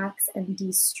relax and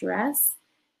de-stress,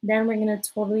 then we're going to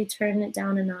totally turn it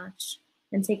down a notch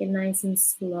and take it nice and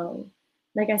slow.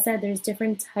 Like I said, there's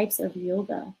different types of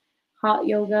yoga. Hot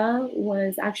yoga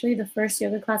was actually the first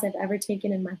yoga class I've ever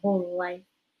taken in my whole life.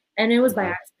 And it was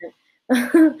by accident.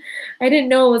 I didn't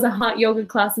know it was a hot yoga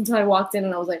class until I walked in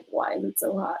and I was like, why is it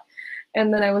so hot?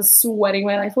 And then I was sweating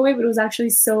my life away, but it was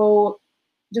actually so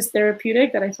just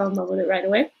therapeutic that I fell in love with it right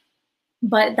away.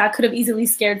 But that could have easily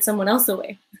scared someone else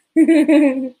away.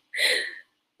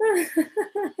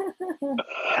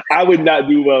 I would not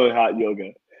do well in hot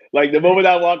yoga. Like the moment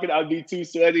I walk in, I'd be too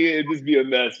sweaty. It'd just be a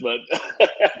mess. But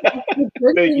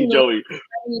thank you, Joey.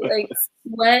 Like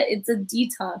sweat, it's a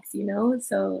detox, you know.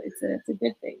 So it's a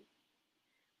good thing.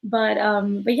 But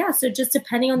yeah. So just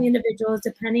depending on the individuals,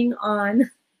 depending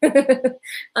on.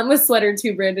 I'm a sweater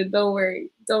too, Brandon. Don't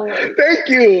worry. Don't worry. Thank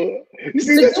you. You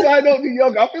see, that's why I don't do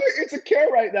yoga. I'm feeling insecure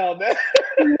right now, man.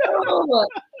 No,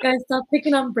 guys, stop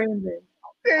picking on Brandon.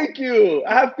 Thank you.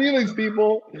 I have feelings,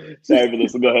 people. Sorry,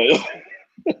 Melissa. Go ahead.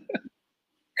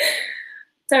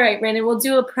 It's all right, Brandon. We'll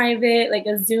do a private, like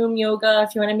a Zoom yoga.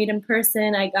 If you want to meet in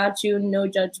person, I got you. No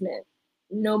judgment.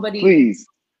 Nobody. Please.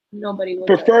 Nobody will.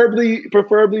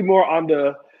 Preferably more on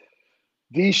the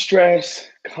de-stress,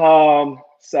 calm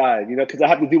side. You know, because I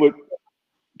have to deal with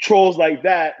trolls like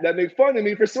that make fun of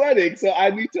me for sweating. So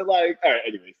I need to like. All right.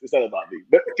 Anyways, it's not about me.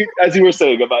 But as you were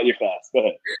saying about your class, go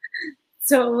ahead.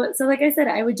 So like I said,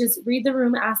 I would just read the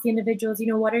room, ask the individuals, you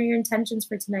know, what are your intentions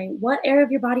for tonight? What area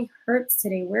of your body hurts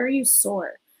today? Where are you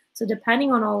sore? So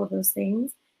depending on all of those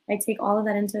things, I take all of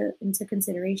that into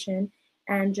consideration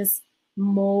and just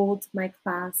mold my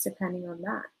class depending on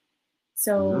that.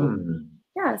 So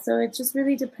yeah, so it just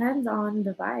really depends on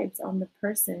the vibes, on the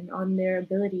person, on their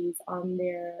abilities, on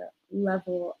their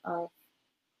level of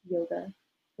yoga,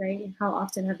 right? How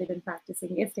often have they been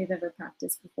practicing, if they've ever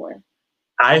practiced before?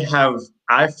 I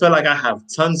feel like I have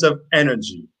tons of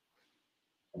energy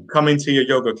coming to your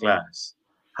yoga class.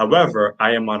 However,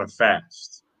 I am on a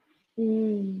fast.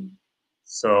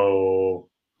 So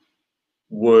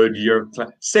would your class,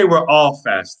 say we're all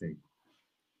fasting,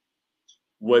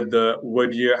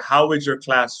 how would your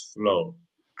class flow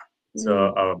to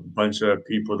a bunch of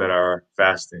people that are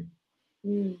fasting?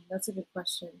 That's a good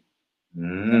question.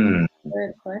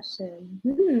 Good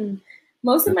question.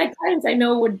 Most of my clients I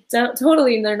know would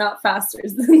totally, they're not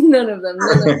fasters. None of them.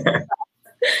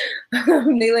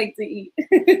 They like to eat.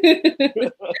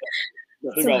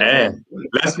 Hey,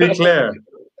 let's be clear.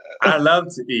 I love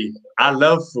to eat. I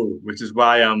love food, which is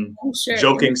why I'm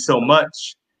joking so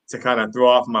much to kind of throw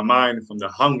off my mind from the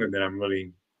hunger that I'm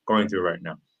really going through right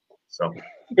now. So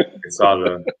it's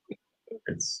all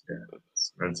it's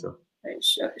mental. Right.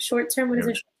 Short term, what is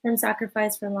a short-term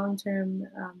sacrifice for long-term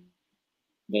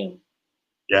gain?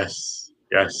 Yes.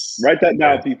 Write that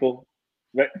down, people.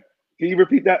 Right? Can you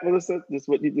repeat that, Melissa? Just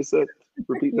what you just said.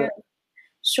 Repeat that.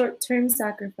 Short-term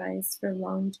sacrifice for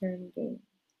long-term gain.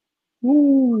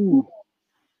 Ooh.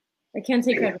 I can't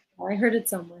take credit for that. I heard it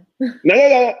somewhere.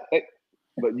 No.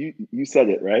 But you said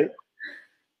it, right?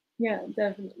 Yeah,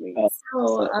 definitely.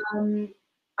 So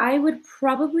I would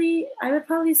probably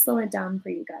slow it down for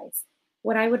you guys.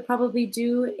 What I would probably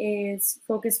do is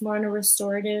focus more on a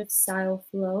restorative style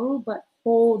flow, but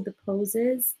hold the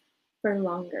poses for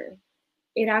longer.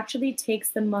 It actually takes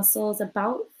the muscles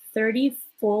about 30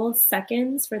 full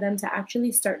seconds for them to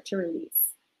actually start to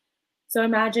release. So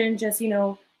imagine just, you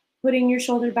know, putting your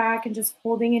shoulder back and just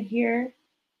holding it here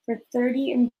for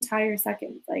 30 entire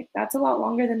seconds. Like that's a lot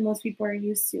longer than most people are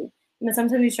used to. You know,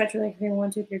 sometimes we stretch for like, okay,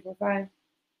 1, 2, 3, 4, 5.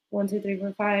 1, 2, 3,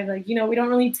 4, 5. Like, you know, we don't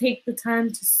really take the time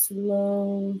to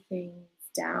slow things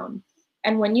down.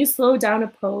 And when you slow down a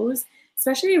pose,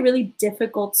 especially a really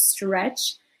difficult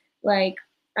stretch, like,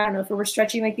 I don't know, if we're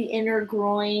stretching like the inner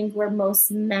groin where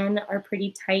most men are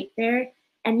pretty tight there,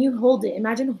 and you hold it.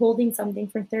 Imagine holding something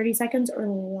for 30 seconds or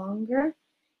longer.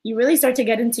 You really start to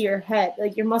get into your head.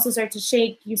 Like your muscles start to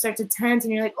shake, you start to tense,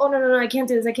 and you're like, oh, no, I can't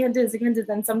do this.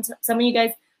 Then some of you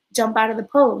guys jump out of the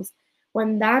pose.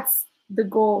 When that's the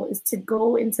goal is to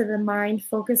go into the mind,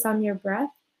 focus on your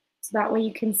breath, so that way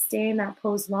you can stay in that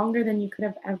pose longer than you could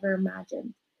have ever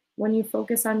imagined. When you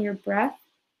focus on your breath,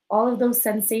 all of those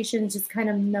sensations just kind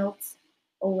of melt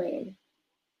away,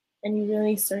 and you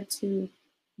really start to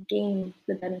gain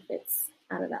the benefits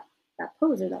out of that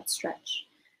pose or that stretch.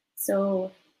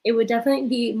 So it would definitely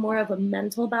be more of a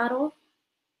mental battle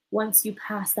once you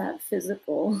pass that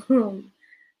physical, part.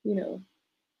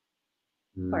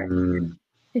 Mm.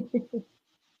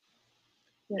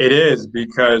 It is,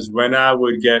 because when I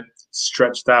would get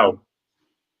stretched out,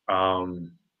 I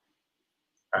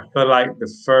feel like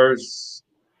the first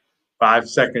 5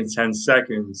 seconds, 10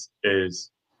 seconds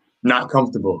is not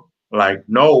comfortable. Like,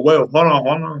 no, well, hold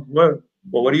on, well,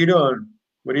 what are you doing?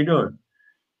 What are you doing?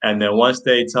 And then once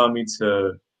they tell me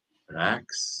to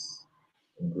relax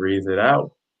and breathe it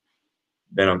out,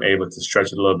 then I'm able to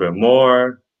stretch it a little bit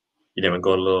more. You then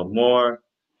go a little more.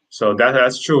 So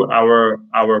that's true.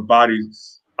 Our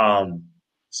bodies, our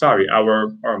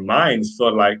minds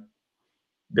feel like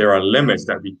there are limits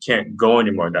that we can't go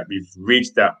anymore, that we've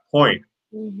reached that point,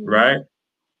 right?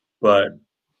 But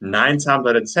 9 times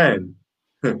out of 10,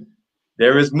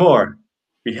 there is more.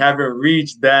 We haven't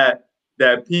reached that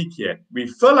peak yet. We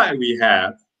feel like we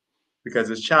have because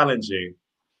it's challenging,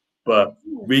 but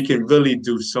we can really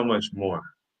do so much more.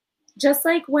 Just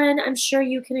like when, I'm sure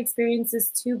you can experience this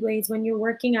too, Blaze, when you're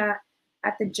working at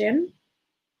the gym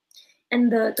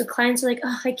and the clients are like,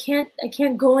 oh, I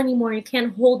can't go anymore. I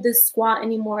can't hold this squat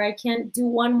anymore. I can't do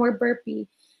one more burpee.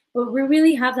 But we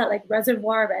really have that like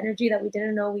reservoir of energy that we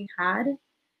didn't know we had.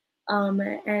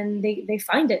 And they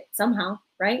find it somehow,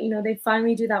 right? They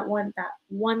finally do that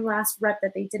one last rep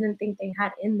that they didn't think they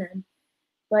had in them.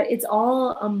 But it's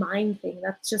all a mind thing.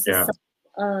 That's just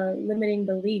a limiting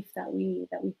belief that we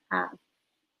have.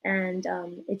 And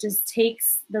it just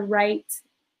takes the right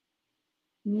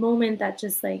moment, that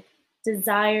just like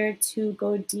desire to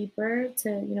go deeper,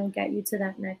 to get you to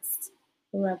that next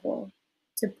level,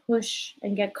 to push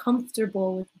and get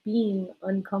comfortable with being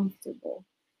uncomfortable.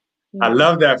 I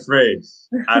love that phrase.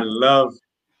 I love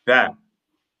that.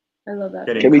 I love that.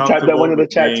 Can we type that one in the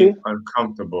chat too?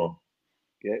 Uncomfortable.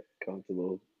 Get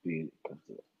comfortable being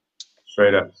comfortable.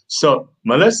 Straight up. So,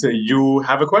 Melissa, you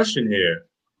have a question here.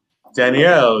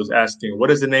 Danielle's asking, what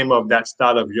is the name of that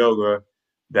style of yoga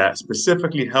that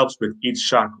specifically helps with each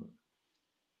chakra?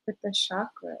 With the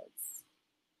chakras.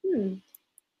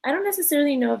 I don't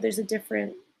necessarily know if there's a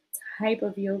different type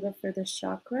of yoga for the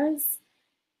chakras.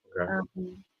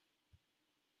 Okay.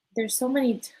 There's so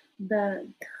many, the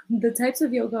types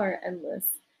of yoga are endless,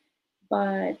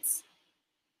 but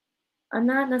I'm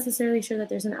not necessarily sure that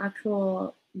there's an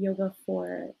actual yoga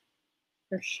for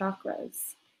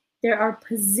chakras. There are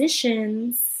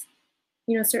positions,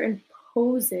 certain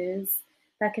poses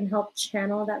that can help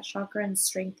channel that chakra and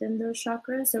strengthen those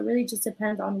chakras. So it really just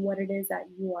depends on what it is that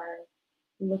you are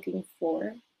looking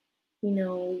for.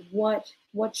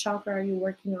 What chakra are you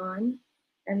working on?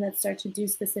 And let's start to do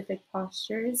specific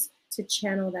postures to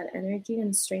channel that energy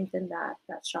and strengthen that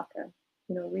chakra,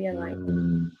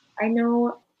 realign. I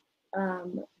know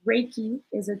Reiki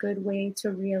is a good way to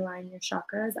realign your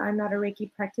chakras. I'm not a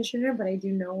Reiki practitioner, but I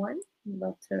do know one. I'd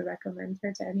love to recommend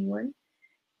her to anyone.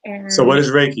 And so what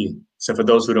is Reiki? So for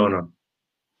those who don't know.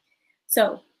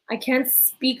 So I can't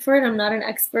speak for it. I'm not an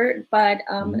expert, but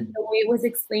the way it was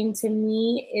explained to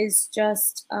me is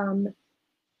just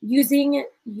using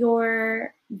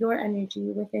your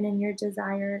energy within and your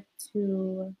desire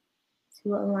to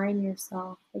align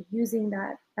yourself, like using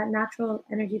that natural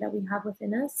energy that we have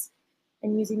within us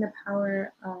and using the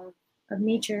power of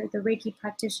nature. The Reiki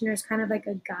practitioner is kind of like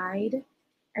a guide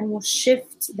and will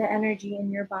shift the energy in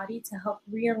your body to help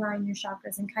realign your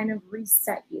chakras and kind of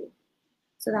reset you.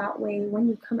 So that way, when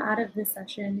you come out of this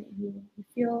session, you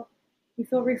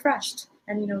feel refreshed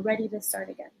and ready to start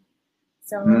again.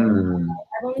 So I've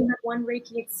only had one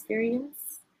Reiki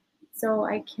experience, so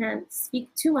I can't speak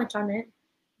too much on it.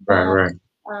 But, right.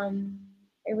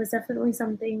 It was definitely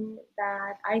something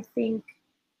that I think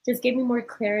just gave me more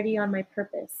clarity on my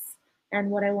purpose and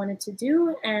what I wanted to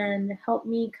do, and helped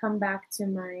me come back to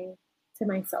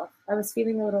myself. I was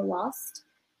feeling a little lost,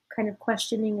 kind of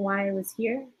questioning why I was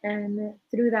here, and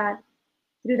through that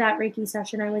Reiki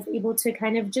session, I was able to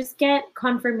kind of just get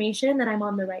confirmation that I'm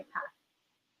on the right path.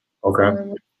 Okay.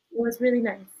 So it was really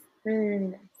nice. Really, really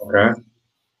nice. Okay.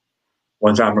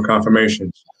 One time for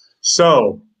confirmation.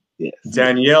 So yes.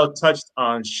 Danielle touched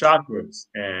on chakras,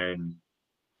 and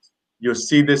you'll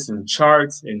see this in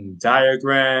charts, in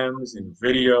diagrams, in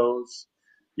videos.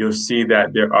 You'll see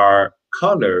that there are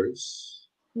colors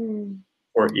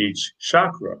for each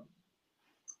chakra.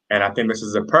 And I think this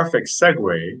is a perfect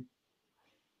segue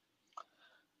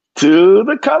to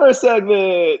the color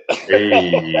segment.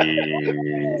 Hey.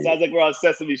 Sounds like we're on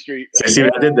Sesame Street. See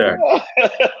what I did there? All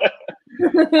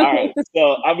right,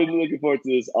 so I've been looking forward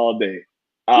to this all day.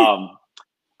 I'm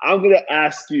gonna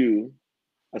ask you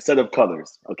a set of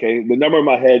colors. Okay, the number in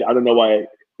my head, I don't know why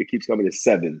it keeps coming to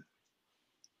 7.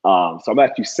 So I'm gonna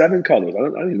ask you 7 colors. I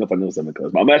don't even know if I know 7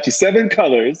 colors, but I'm gonna ask you 7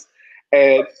 colors,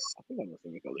 and I think I know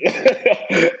 7 colors.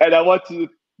 And I want you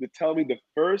to tell me the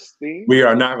first thing. We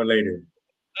are not related.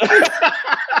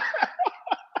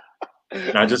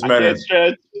 I just met him.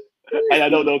 And I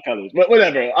don't know colors, but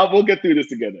whatever. We'll get through this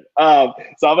together.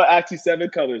 So I'm gonna ask you 7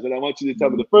 colors, and I want you to tell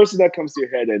me the first thing that comes to your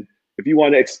head. And if you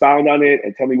want to expound on it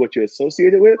and tell me what you're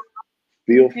associated with,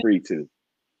 feel free to.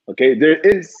 Okay, there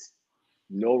is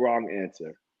no wrong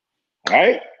answer. All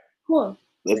right, Cool.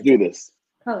 let's do this.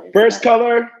 Colors. First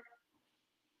color,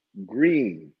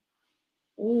 green.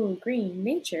 Ooh, green.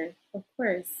 Nature, of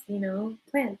course.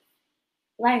 Plants,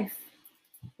 life,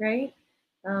 right?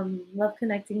 Love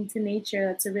connecting to nature.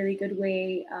 That's a really good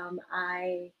way.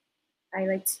 I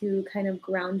like to kind of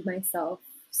ground myself.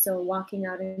 So walking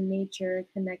out in nature,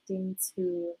 connecting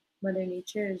to Mother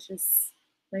Nature is just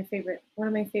one of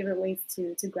my favorite ways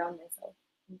to ground myself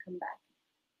and come back.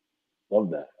 Love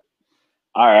that.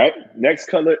 All right. Next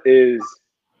color is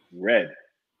red.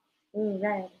 Ooh,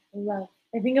 red. Love.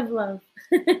 I think of love.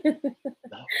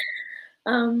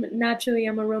 Naturally,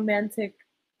 I'm a romantic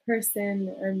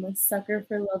person. I'm a sucker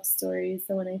for love stories.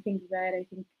 So when I think red, I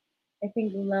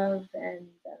think love and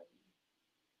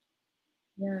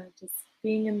just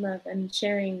being in love and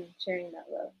sharing that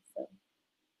love. So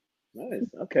nice.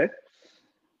 Okay.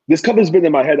 This color's been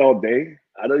in my head all day.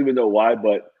 I don't even know why,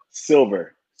 but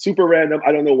silver. Super random.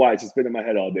 I don't know why. It's just been in my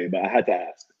head all day, but I had to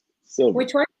ask. Silver.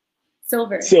 Which one?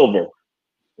 Silver. Silver.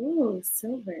 Ooh,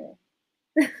 silver.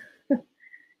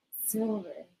 Silver.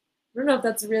 I don't know if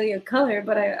that's really a color,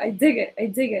 but I dig it. I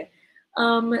dig it.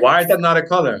 Why is that not a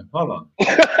color? Hold on.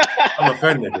 I'm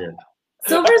offended here.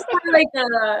 Silver's more like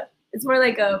it's more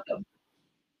like a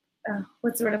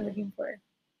what's the word I'm looking for?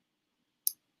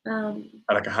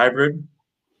 Like a hybrid?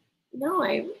 No,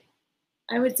 I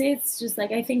would say it's just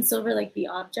like, I think silver like the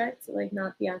object, like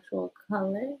not the actual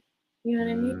color. You know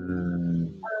what I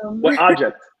mean? What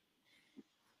object?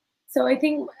 So I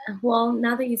think, well,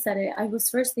 now that you said it, I was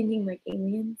first thinking like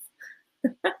aliens.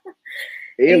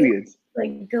 Aliens.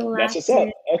 Like galactic. That's what's up.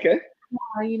 Okay.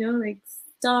 Like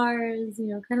stars,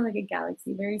 kind of like a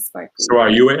galaxy, very sparkly. So are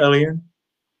you an alien?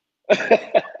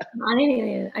 Not an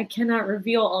alien. I cannot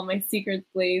reveal all my secrets,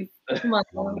 Blaze. Come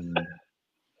on.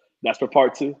 That's for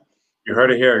part 2. You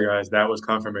heard it here, guys. That was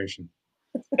confirmation.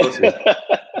 All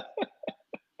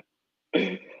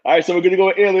right, so we're gonna go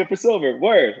with alien for silver.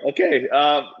 Word. Okay.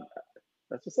 That's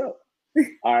what's up.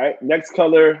 All right. Next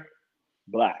color,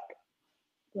 black.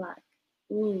 Black.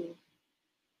 Ooh.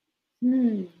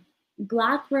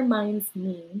 Black reminds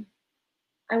me.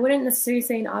 I wouldn't necessarily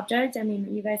say an object. I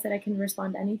mean, you guys said I can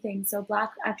respond to anything. So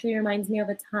black actually reminds me of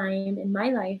a time in my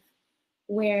life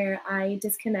where I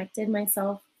disconnected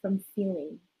myself from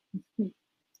feeling.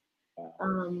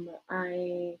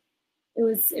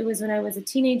 It was when I was a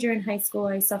teenager in high school.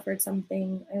 I suffered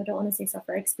something. I don't want to say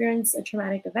suffer. I experienced a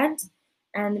traumatic event,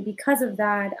 and because of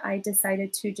that, I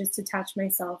decided to just detach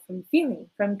myself from feeling,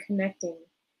 from connecting,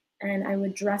 and I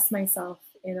would dress myself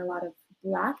in a lot of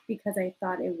black because I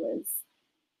thought it was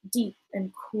deep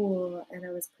and cool, and I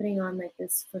was putting on like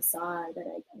this facade that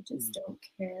I just don't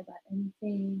care about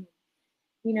anything,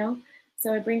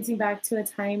 So it brings me back to a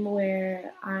time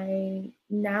where I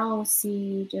now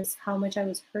see just how much I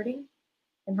was hurting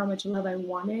and how much love I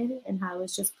wanted and how I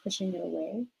was just pushing it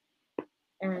away.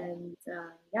 And so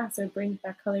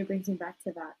that color brings me back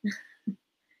to that.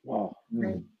 Wow.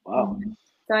 Right? Wow.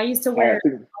 So I used to wear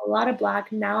a lot of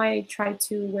black. Now I try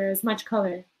to wear as much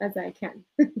color as I can.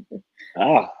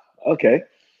 Okay.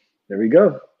 There we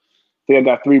go. I think I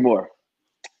got 3 more.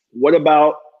 What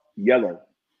about yellow?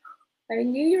 I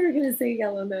knew you were going to say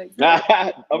yellow. No,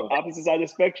 opposite side of the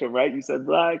spectrum, right? You said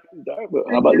black, dark, but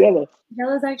how about yellow?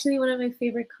 Yellow is actually one of my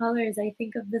favorite colors. I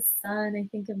think of the sun. I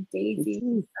think of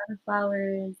daisies,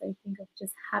 sunflowers. I think of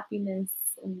just happiness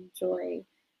and joy.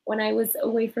 When I was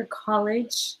away for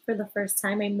college for the first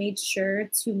time, I made sure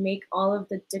to make all of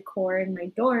the decor in my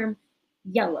dorm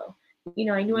yellow.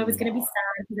 I knew I was going to be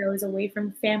sad because I was away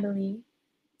from family.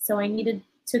 So I needed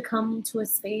to come to a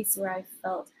space where I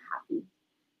felt happy.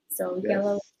 So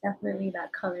yellow is definitely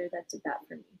that color that did that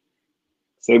for me.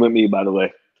 Same with me, by the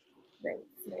way.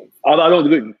 Nice. Although I don't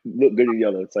look good in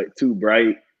yellow. It's like too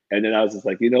bright. And then I was just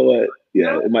like, you know what?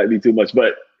 Yeah, it might be too much.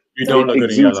 But you don't look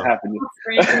good in yellow.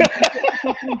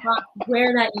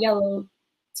 Wear that yellow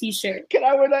T-shirt. Can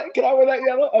I wear that? Can I wear that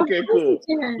yellow? Okay, cool.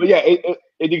 But yeah,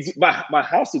 my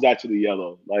house is actually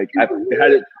yellow. Like I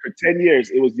had it for 10 years.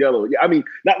 It was yellow. Yeah, I mean,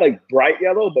 not like bright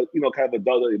yellow, but kind of a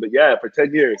dull. But yeah, for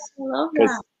 10 years. I love Because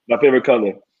that. my favorite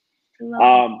color.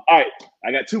 All right,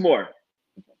 I got 2 more.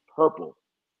 Purple.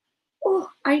 Oh,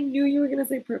 I knew you were gonna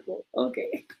say purple.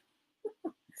 Okay.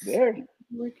 There.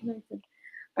 We're connected.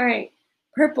 All right.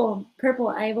 Purple. Purple.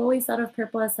 I've always thought of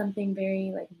purple as something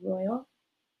very like royal,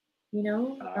 you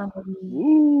know? Yeah,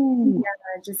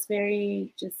 just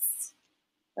very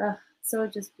so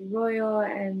just royal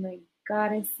and like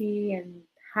goddessy and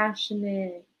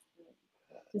passionate.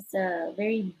 Just a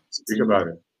very Speak about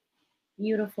it.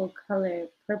 beautiful color.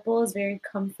 Purple is very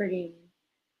comforting.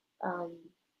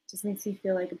 Just makes me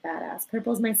feel like a badass.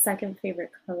 Purple is my second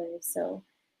favorite color, so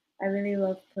I really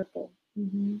love purple.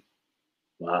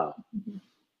 Wow.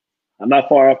 I'm not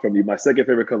far off from you. My second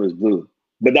favorite color is blue,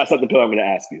 but that's not the color I'm going to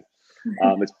ask you.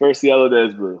 It's first yellow, then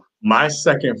it's blue. My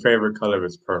second favorite color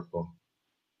is purple.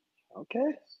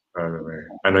 Okay. By the way,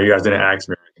 I know you guys didn't ask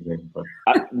me or anything, but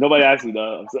nobody asked you,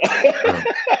 though.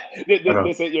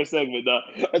 This ain't your segment, though.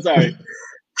 I'm sorry.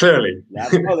 Clearly.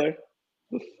 Last color.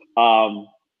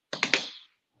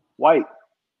 White.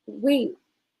 Wait,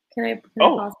 can I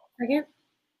pause a second?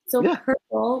 So yeah.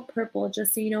 purple,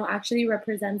 just so you know, actually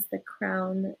represents the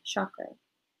crown chakra.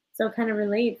 So it kind of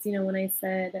relates, when I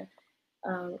said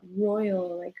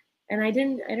royal, like, and I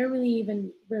don't really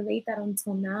even relate that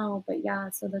until now, but yeah,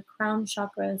 so the crown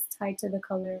chakra is tied to the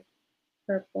color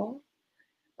purple,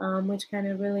 which kind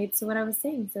of relates to what I was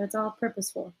saying. So it's all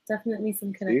purposeful. Definitely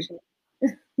some connection.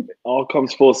 It all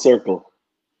comes full circle.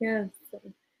 Yeah.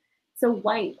 So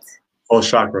white. Full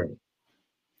chakra.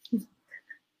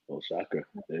 Full chakra.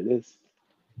 There it is.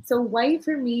 So white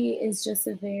for me is just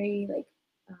a very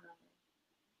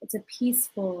it's a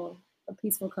peaceful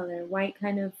color. White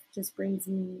kind of just brings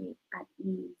me at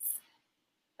ease.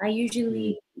 I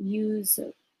usually use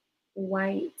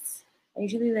white. I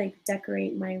usually like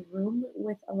decorate my room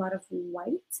with a lot of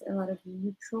white, a lot of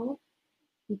neutral,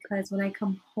 because when I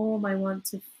come home, I want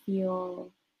to feel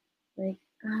like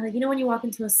when you walk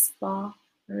into a spa.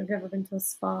 I don't know if you've ever been to a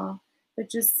spa, but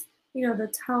just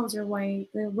the towels are white,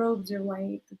 the robes are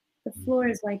white, the floor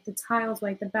is white, the tiles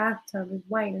white, the bathtub is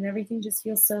white, and everything just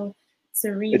feels so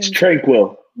serene. It's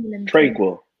tranquil.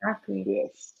 Tranquil. Exactly.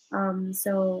 Yes.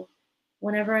 So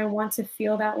whenever I want to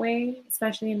feel that way,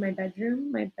 especially in my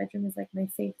bedroom is like my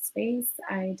safe space.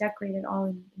 I decorate it all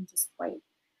in just white.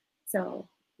 So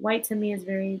white to me is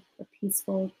very a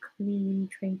peaceful, clean,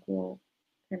 tranquil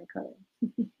kind of color.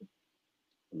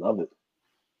 Love it.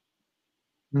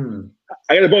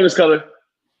 I got a bonus color.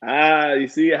 You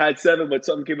see, I had 7, but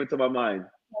something came into my mind.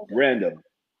 Okay. Random.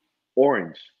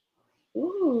 Orange.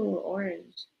 Ooh,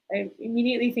 orange. I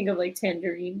immediately think of like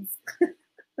tangerines.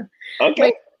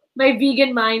 Okay. My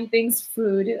vegan mind thinks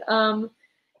food.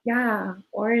 Yeah,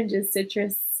 orange is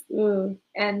citrus. Ooh,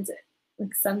 and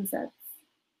like sunsets.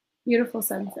 Beautiful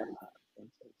sunsets.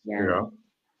 Yeah.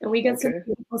 And we get some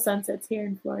beautiful sunsets here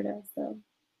in Florida. So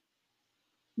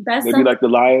best maybe like the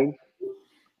lion.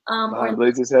 Or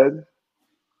Blaze's head.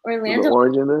 Orlando.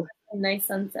 Orange in there. Nice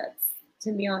sunsets,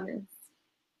 to be honest.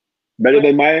 Better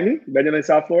than Miami? Better than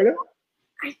South Florida?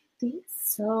 I think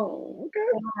so.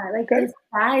 Okay. Yeah, the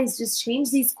skies just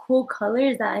change these cool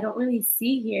colors that I don't really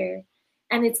see here.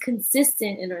 And it's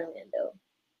consistent in Orlando.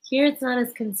 Here it's not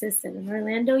as consistent. In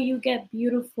Orlando, you get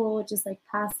beautiful, just like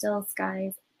pastel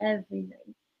skies every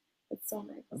night. It's so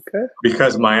nice. Okay.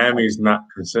 Because Miami is not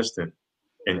consistent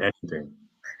in anything.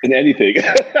 In anything.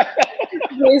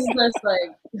 It's just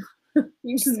like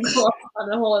you just go off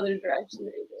on a whole other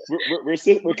direction.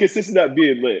 We're consistent at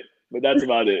being lit, but that's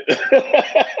about it.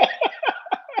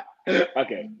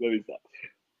 Okay, let me stop.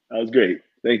 That was great.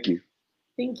 Thank you.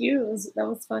 Thank you. That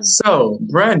was fun. So,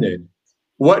 Brandon,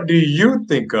 what do you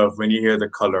think of when you hear the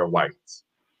color white?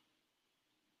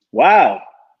 Wow.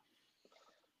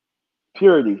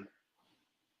 Purity. It's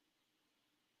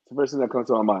the first thing that comes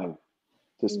to my mind.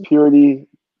 Just purity,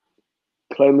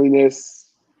 cleanliness.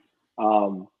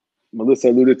 Melissa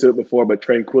alluded to it before, but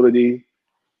tranquility,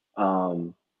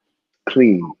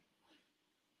 clean.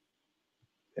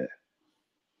 Yeah.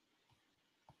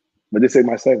 But this ain't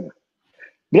my segment.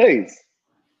 Blaze,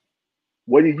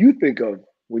 what do you think of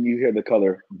when you hear the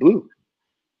color blue?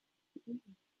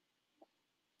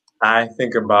 I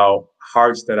think about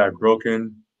hearts that are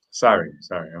broken. Sorry.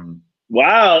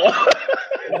 Wow.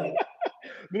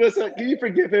 Melissa, can you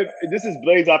forgive him? This is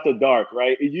Blaze After Dark,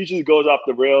 right? It usually goes off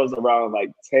the rails around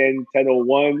like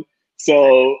 10:01.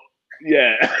 So,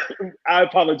 yeah, I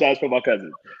apologize for my cousin.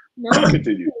 No,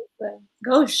 continue.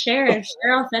 Go share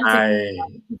authentic.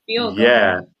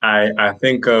 I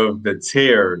think of the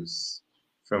tears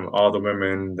from all the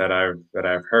women that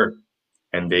I've hurt,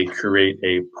 and they create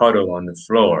a puddle on the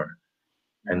floor,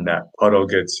 and that puddle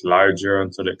gets larger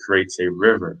until it creates a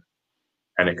river,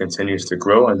 and it continues to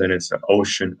grow, and then it's an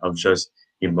ocean of just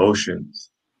emotions.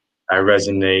 I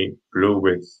resonate blue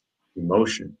with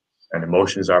emotion, and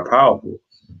emotions are powerful.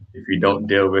 If you don't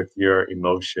deal with your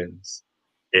emotions,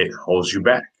 it holds you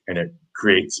back, and it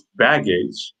creates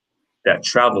baggage that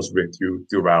travels with you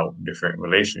throughout different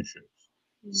relationships.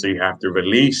 So you have to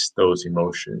release those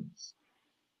emotions.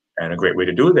 And a great way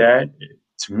to do that,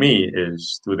 to me,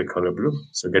 is through the color blue.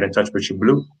 So get in touch with your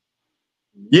blue.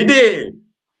 You did.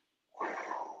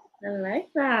 I like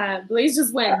that. Blaze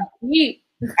just went deep.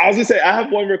 I was gonna say, I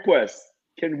have one request.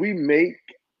 Can we make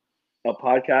a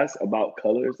podcast about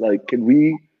colors? Like, can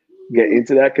we get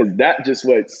into that? Because that just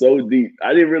went so deep.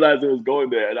 I didn't realize it was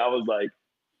going there, and I was like,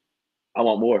 I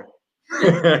want more.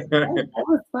 That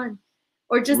was fun.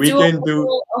 Or just do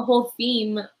a whole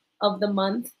theme of the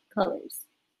month, colors.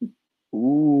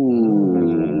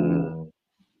 Ooh.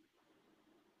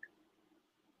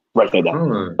 Write that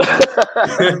down.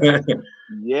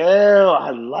 Yeah,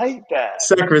 I like that.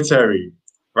 Secretary,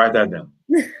 write that down.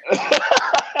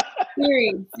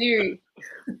 Siri.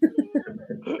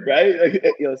 Right?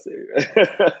 Yo, Siri.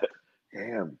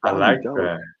 Damn. I like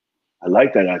that. I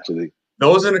like that, actually.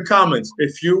 Those in the comments.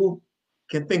 If you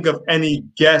can think of any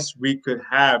guests we could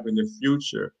have in the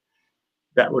future,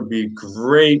 that would be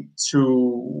great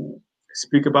to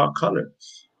speak about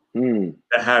colors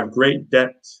that have great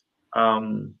depth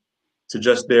to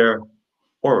just their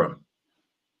aura.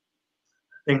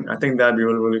 I think that'd be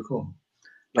really, really cool.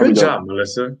 Good job,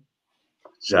 Melissa. Good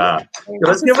job. Yeah,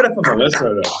 let's give it up for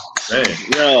Melissa, though.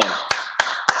 Man.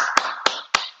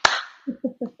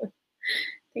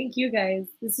 Thank you, guys.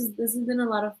 This has been a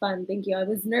lot of fun. Thank you. I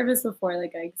was nervous before,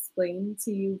 like I explained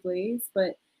to you, Blaze,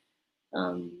 but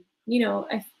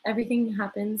everything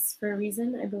happens for a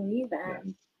reason, I believe,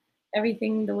 and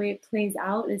everything, the way it plays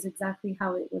out, is exactly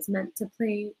how it was meant to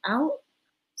play out.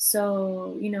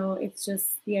 So, it's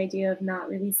just the idea of not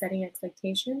really setting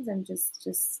expectations and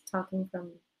just talking from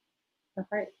the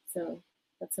heart. So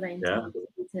that's what I intended to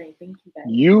do tonight. Thank you, guys.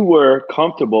 You were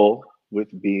comfortable with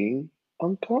being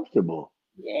uncomfortable.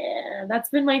 Yeah, that's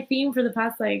been my theme for the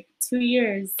past 2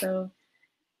 years. So,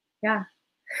 yeah.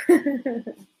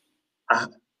 I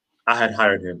had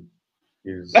hired him.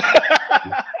 He's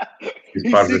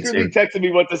secretly texting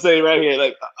me what to say right here.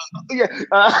 Like,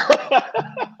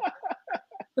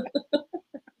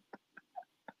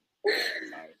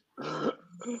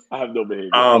 I have no behavior.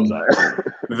 I'm sorry.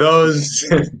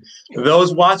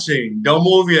 Those watching, don't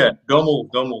move yet. Don't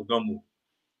move.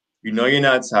 You know you're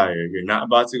not tired. You're not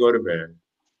about to go to bed.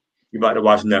 You're about to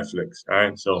watch Netflix. All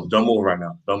right. So don't move right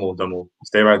now. Don't move.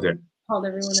 Stay right there. Called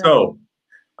everyone so,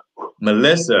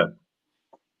 Melissa,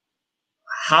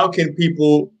 how can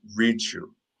people reach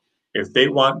you if they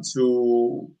want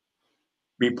to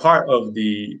be part of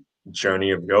the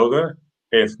journey of yoga?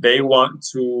 If they want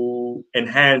to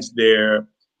enhance their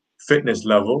fitness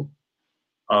level,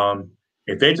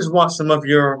 if they just want some of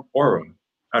your aura,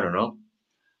 I don't know,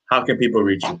 how can people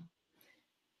reach you?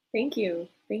 Thank you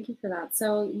for that.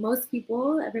 So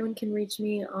everyone can reach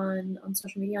me on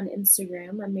social media, on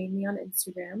Instagram. I'm mainly on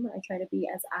Instagram. I try to be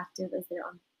as active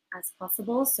as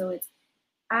possible. So it's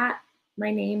at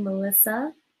my name,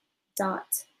 Melissa.aura.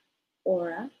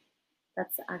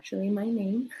 That's actually my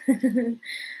name.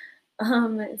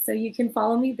 So you can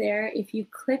follow me there. If you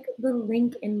click the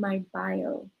link in my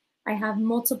bio, I have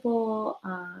multiple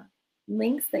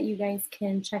links that you guys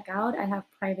can check out. I have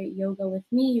private yoga with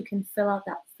me. You can fill out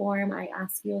that form. I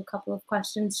ask you a couple of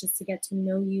questions just to get to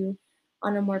know you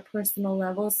on a more personal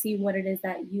level, see what it is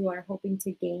that you are hoping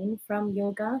to gain from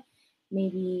yoga,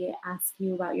 maybe ask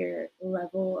you about your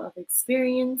level of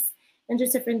experience and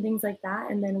just different things like that.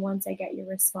 And then once I get your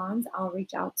response, I'll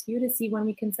reach out to you to see when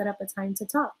we can set up a time to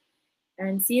talk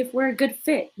and see if we're a good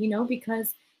fit,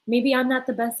 because maybe I'm not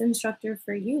the best instructor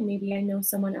for you. Maybe I know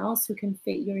someone else who can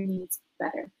fit your needs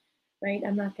better, right?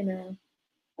 I'm not gonna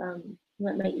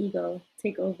let my ego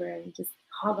take over and just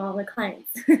hog all the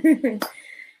clients.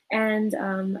 And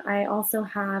I also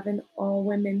have an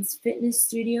all-women's fitness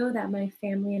studio that my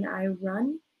family and I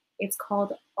run. It's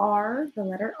called the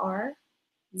letter R,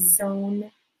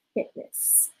 Zone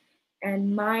Fitness.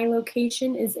 And my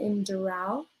location is in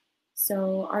Doral.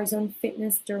 So our Zone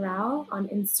Fitness Doral on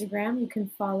Instagram, you can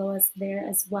follow us there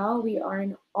as well. We are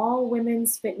an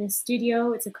all-women's fitness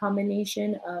studio. It's a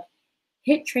combination of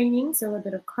HIIT training, so a little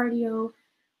bit of cardio,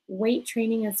 weight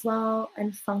training as well,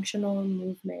 and functional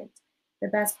movement. The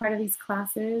best part of these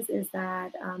classes is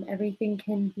that everything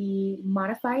can be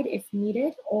modified if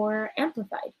needed or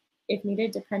amplified if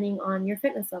needed, depending on your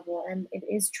fitness level. And it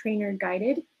is trainer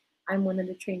guided. I'm one of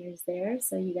the trainers there,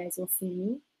 so you guys will see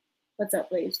me. What's up,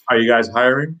 Blaze? Are you guys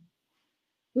hiring?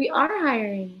 We are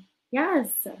hiring. Yes,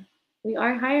 we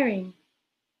are hiring.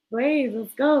 Blaze,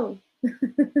 let's go.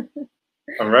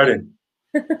 I'm ready.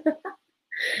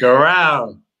 Go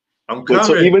around. I'm coming.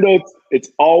 So even though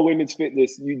it's all women's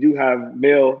fitness, you do have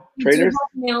male trainers? We do have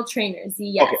male trainers,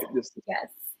 yes. Okay. Yes,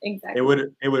 exactly.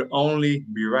 It would only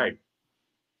be right.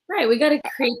 Right, we got to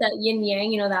create that yin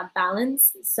yang, that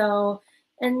balance. So,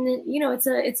 and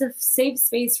it's a safe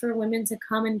space for women to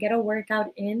come and get a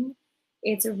workout in.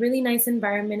 It's a really nice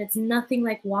environment. It's nothing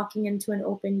like walking into an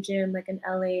open gym like in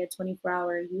LA, a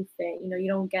 24-hour YouFit. You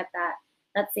don't get that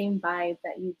same vibe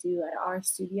that you do at our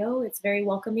studio. It's very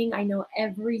welcoming. I know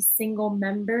every single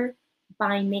member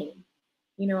by name.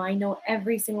 I know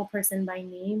every single person by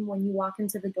name. When you walk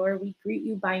into the door, we greet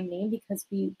you by name because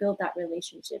we build that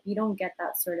relationship. You don't get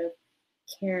that sort of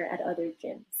care at other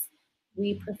gyms.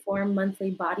 We perform monthly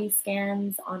body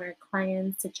scans on our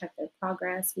clients to check their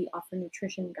progress. We offer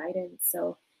nutrition guidance.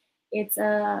 So it's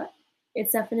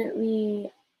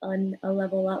definitely a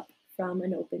level up from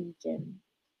an open gym.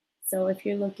 So if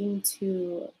you're looking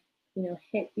to,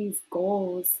 hit these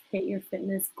goals, hit your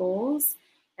fitness goals,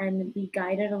 and be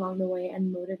guided along the way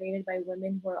and motivated by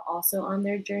women who are also on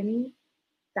their journey,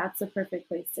 that's the perfect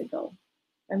place to go.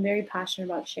 I'm very passionate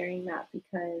about sharing that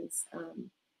because I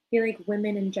feel like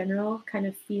women in general kind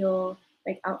of feel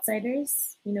like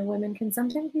outsiders. Women can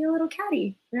sometimes be a little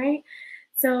catty, right?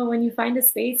 So when you find a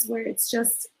space where it's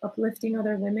just uplifting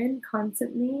other women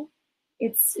constantly,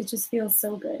 it just feels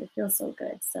so good. It feels so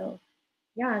good. So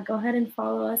yeah, go ahead and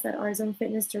follow us at Our Zone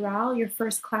Fitness Doral. Your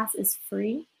first class is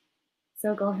free.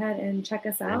 So go ahead and check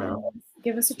us out and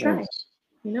give us a try. Yes.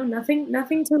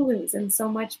 Nothing to lose and so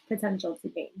much potential to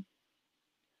gain.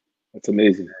 That's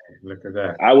amazing. Look at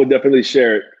that. I would definitely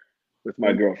share it with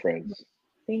my girlfriends.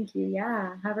 Thank you.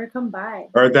 Yeah, have her come by.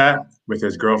 Heard that with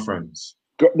his girlfriends.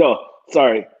 No,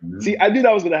 sorry. See, I knew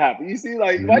that was gonna happen. You see,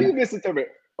 why do you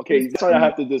misinterpret? Okay, that's why I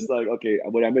have to just okay.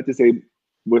 What I meant to say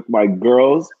with my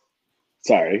girls.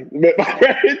 Sorry, with my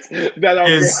friends that are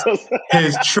girls.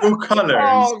 His true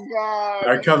colors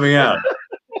are coming out.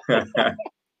 With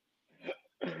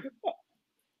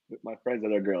my friends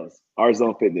that are girls. Our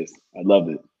Zone Fitness. I love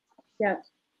it. Yeah.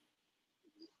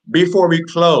 Before we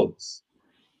close,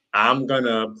 I'm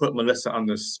gonna put Melissa on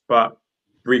the spot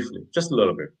briefly, just a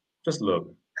little bit.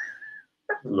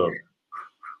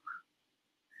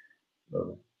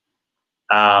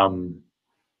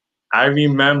 I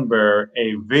remember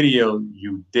a video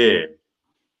you did.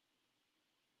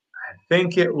 I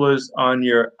think it was on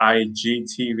your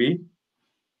IGTV.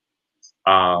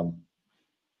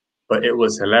 But it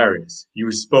was hilarious.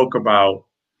 You spoke about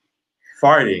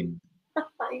farting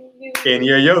in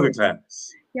your yoga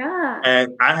class. Yeah.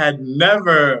 And I had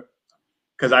never,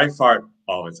 because I fart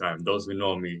all the time. Those who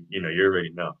know me, you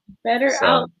already know. Better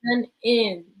out than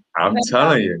in. I'm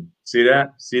telling you. See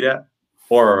that?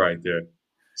 Aura right there.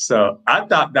 So I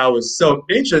thought that was so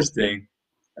interesting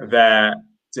that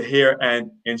to hear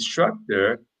an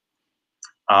instructor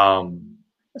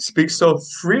speak so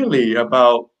freely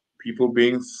about people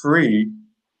being free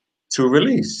to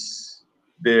release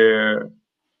their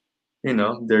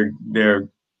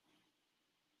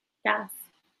gas.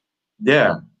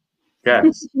 Yeah,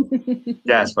 gas.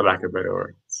 Gas, for lack of better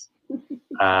words.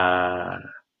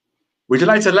 Would you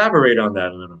like to elaborate on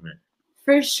that a little bit?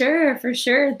 For sure.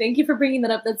 Thank you for bringing that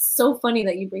up. That's so funny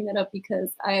that you bring that up because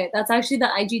that's actually the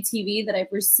IGTV that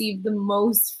I've received the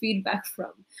most feedback from.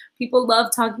 People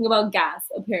love talking about gas,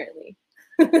 apparently.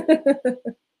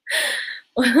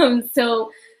 So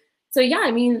yeah,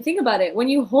 I mean, think about it. When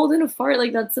you hold in a fart,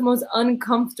 that's the most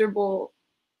uncomfortable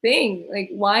thing.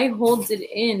 Why hold it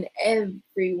in?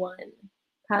 Everyone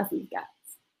passes gas.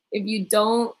 If you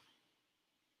don't,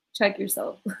 check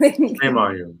yourself. Shame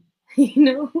on you.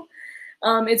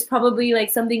 It's probably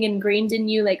something ingrained in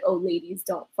you, oh, ladies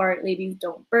don't fart, ladies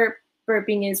don't burp,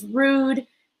 burping is rude.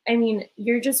 I mean,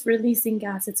 you're just releasing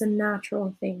gas. It's a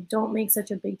natural thing. Don't make such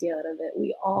a big deal out of it.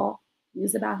 We all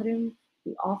use the bathroom,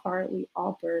 we all fart, we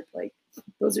all burp.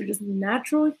 Those are just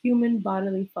natural human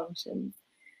bodily functions.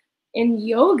 In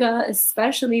yoga,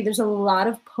 especially, there's a lot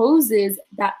of poses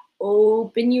that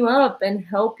open you up and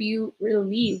help you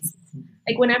release.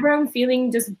 Whenever I'm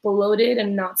feeling just bloated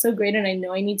and not so great and I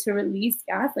know I need to release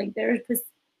gas, there are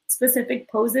specific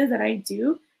poses that I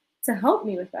do to help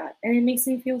me with that. And it makes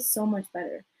me feel so much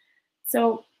better.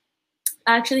 So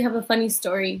I actually have a funny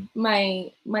story.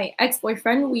 My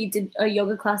ex-boyfriend, we did a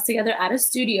yoga class together at a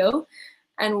studio,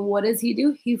 and what does he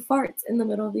do? He farts in the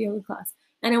middle of the yoga class.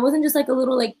 And it wasn't just like a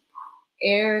little like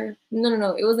air.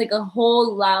 No. It was like a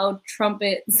whole loud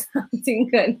trumpet sounding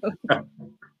kind of.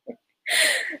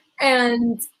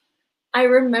 And I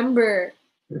remember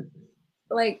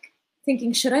like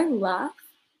thinking, should I laugh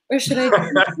or should I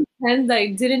pretend I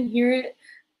didn't hear it?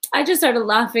 I just started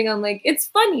laughing. I'm like, it's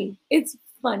funny. It's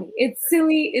funny. It's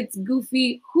silly. It's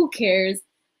goofy. Who cares?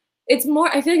 It's more,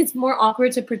 I feel like it's more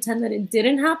awkward to pretend that it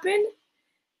didn't happen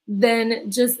than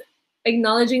just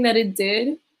acknowledging that it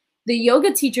did. The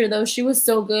yoga teacher, though, she was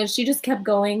so good. She just kept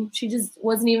going. She just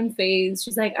wasn't even phased.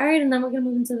 She's like, all right, and then we're going to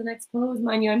move into the next pose.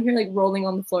 Mind you, I'm here like rolling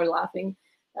on the floor laughing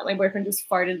that my boyfriend just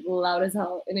farted loud as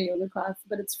hell in a yoga class,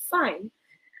 but it's fine.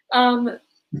 And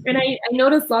I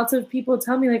noticed lots of people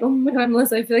tell me like, oh my God,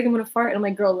 Melissa, I feel like I'm going to fart. And I'm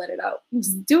like, girl, let it out.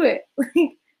 Just do it.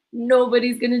 Like,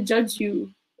 nobody's going to judge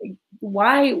you. Like,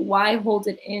 why hold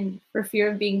it in for fear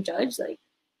of being judged? Like,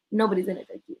 nobody's going to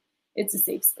judge you. It's a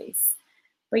safe space.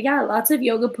 But yeah, lots of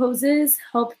yoga poses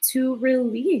help to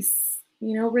release,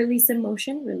 release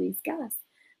emotion, release gas,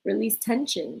 release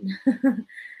tension.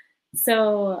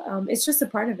 So it's just a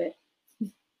part of it.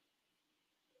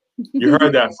 You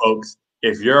heard that, folks.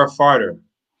 If you're a farter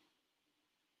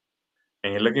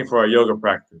and you're looking for a yoga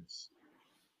practice,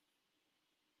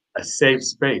 a safe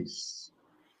space,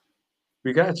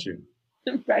 we got you.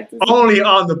 Only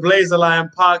on the Blaze the Lion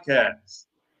podcast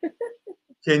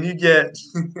can you get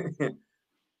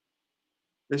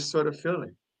this sort of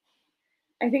feeling.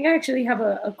 I think I actually have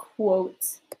a quote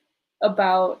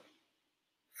about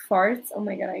farts. Oh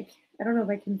my God, I don't know if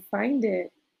I can find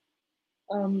it.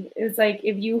 It's like,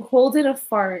 if you hold in a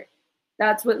fart,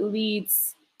 that's what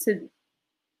leads to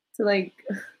like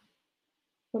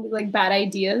bad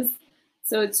ideas.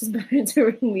 So it's just better to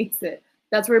release it.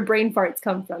 That's where brain farts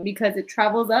come from, because it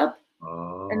travels up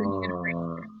and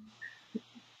then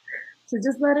so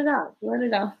just let it out. Let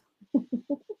it out.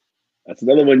 That's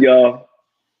another one, y'all.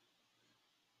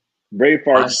 Brain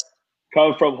farts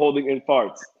come from holding in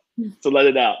farts. So let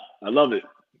it out. I love it.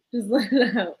 Just let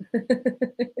it out.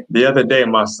 The other day,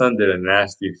 my son did a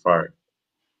nasty fart.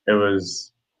 It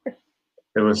was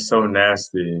so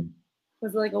nasty.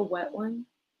 Was it like a wet one?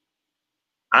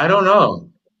 I don't know.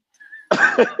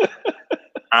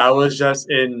 I was just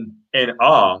in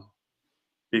awe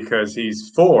because he's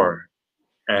 4,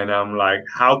 and I'm like,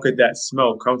 how could that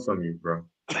smell come from you, bro?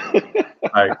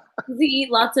 Like, does he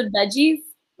eat lots of veggies?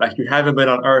 Like, you haven't been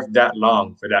on Earth that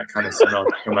long for that kind of smell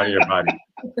to come out of your body.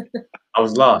 I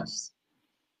was lost.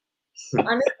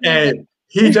 And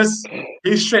he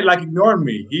straight like ignored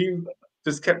me. He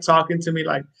just kept talking to me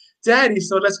like, Daddy,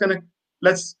 so let's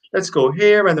go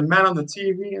here, and the man on the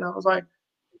TV. And I was like,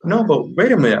 no, but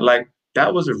wait a minute, like,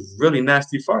 that was a really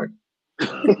nasty fart.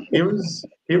 He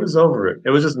was over it. It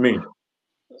was just me.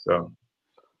 So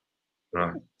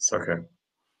it's okay.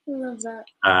 I love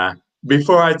that.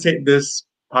 Before I take this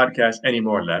podcast any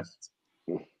more left,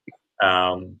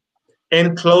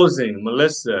 in closing,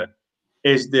 Melissa,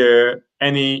 is there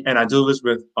any, and I do this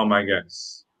with all my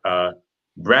guests,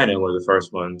 Brandon was the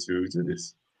first one to do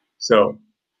this. So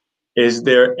is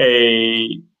there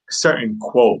a certain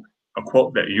quote, a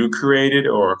quote that you created,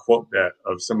 or a quote that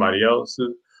of somebody else,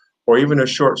 or even a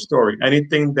short story,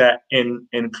 anything that in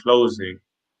closing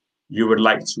you would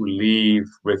like to leave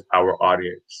with our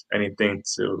audience, anything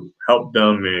to help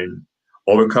them in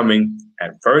overcoming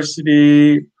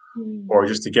adversity, or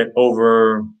just to get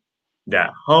over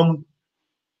that hump,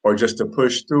 or just to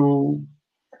push through?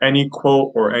 Any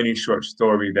quote or any short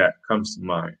story that comes to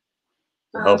mind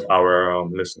to help our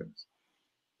listeners?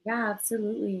 Yeah,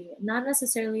 absolutely. Not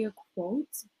necessarily a quote,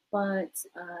 but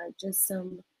just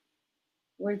some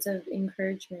words of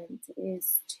encouragement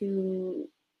is to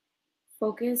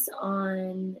focus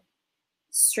on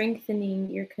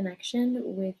strengthening your connection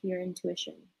with your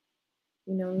intuition.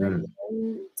 Learn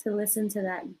to listen to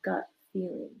that gut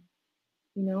feeling,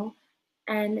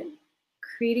 and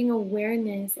creating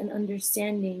awareness and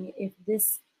understanding if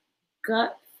this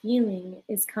gut feeling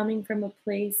is coming from a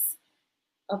place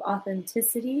of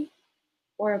authenticity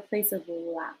or a place of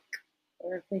lack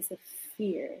or a place of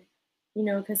fear.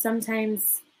 Because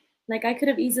sometimes, like, I could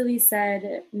have easily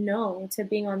said no to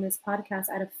being on this podcast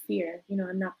out of fear.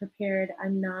 I'm not prepared.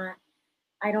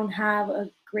 I don't have a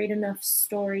great enough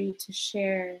story to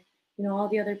share. All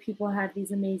the other people had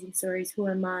these amazing stories. Who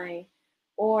am I?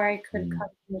 Or I could come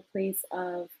from a place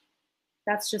of,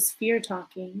 that's just fear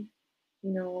talking.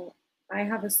 I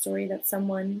have a story that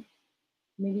someone,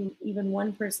 maybe even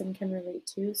one person, can relate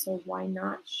to. So why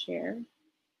not share?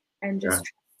 And just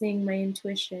trusting my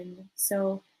intuition.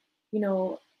 So, you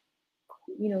know,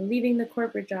 leaving the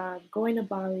corporate job, going to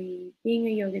Bali, being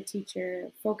a yoga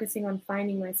teacher, focusing on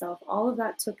finding myself, all of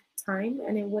that took time,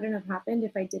 and it wouldn't have happened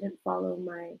if I didn't follow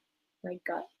my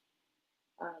gut.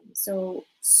 So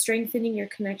strengthening your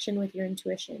connection with your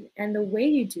intuition. And the way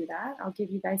you do that, I'll give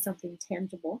you guys something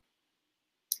tangible.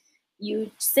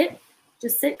 You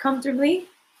just sit comfortably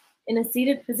in a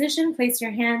seated position, place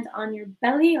your hand on your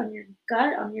belly, on your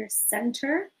gut, on your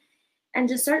center, and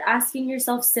just start asking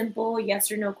yourself simple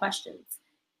yes or no questions.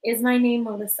 Is my name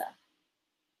Melissa?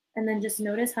 And then just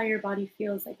notice how your body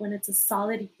feels like when it's a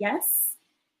solid yes,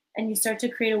 and you start to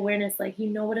create awareness, like, you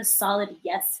know what a solid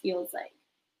yes feels like.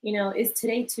 Is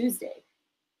today Tuesday?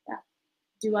 Yeah.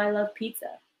 Do I love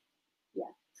pizza?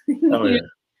 Yeah. Oh, yeah.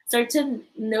 Start to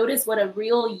notice what a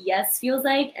real yes feels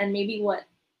like, and maybe what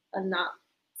a not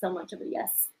so much of a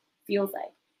yes feels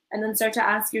like. And then start to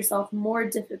ask yourself more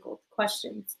difficult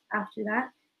questions after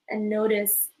that, and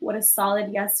notice what a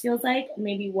solid yes feels like, and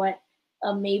maybe what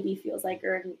a maybe feels like,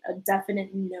 or a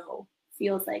definite no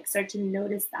feels like. Start to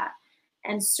notice that,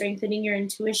 and strengthening your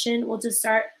intuition will just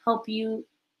help you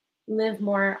live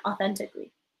more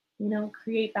authentically.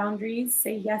 Create boundaries,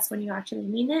 say yes when you actually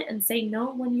mean it, and say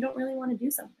no when you don't really want to do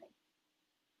something.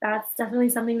 That's definitely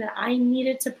something that I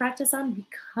needed to practice on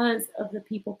because of the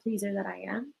people pleaser that I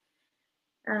am.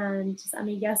 And I'm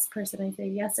a yes person. I say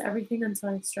yes to everything until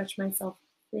I stretch myself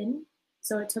thin.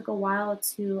 So it took a while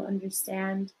to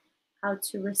understand how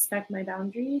to respect my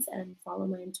boundaries and follow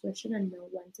my intuition and know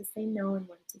when to say no and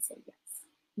when to say yes.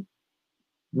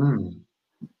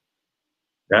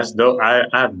 That's dope.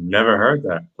 I've never heard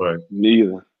that, but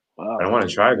neither. Wow. I want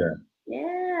to try that.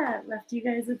 Yeah, left you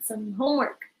guys with some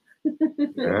homework.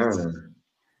 Yeah.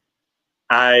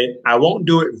 I won't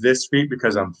do it this week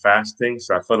because I'm fasting,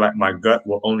 so I feel like my gut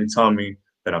will only tell me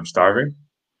that I'm starving.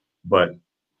 But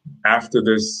after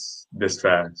this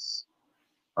fast,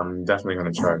 I'm definitely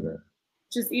gonna try that.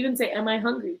 Just even say, "Am I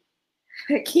hungry?"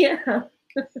 Heck yeah.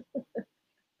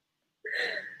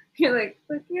 You're like,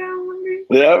 yeah, I'm hungry.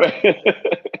 Yeah.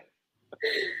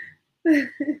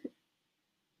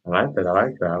 Right. I like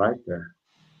that.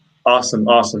 Awesome.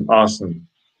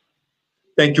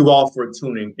 Thank you all for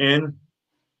tuning in.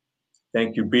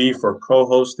 Thank you, B, for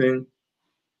co-hosting.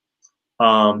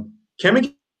 Can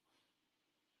we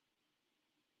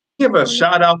give a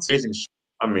shout out to amazing?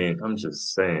 I mean, I'm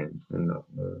just saying,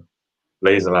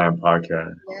 Blaze the Lion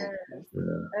podcast. Yes.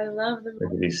 Yeah. I love the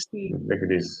Look at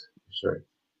these shirts.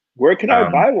 Where can I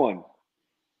buy one?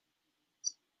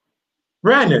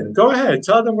 Brandon, go ahead.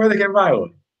 Tell them where they can buy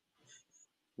one.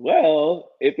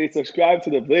 Well, if they subscribe to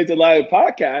the Blaze the Lion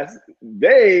podcast,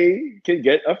 they can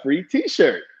get a free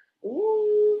T-shirt.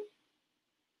 Ooh.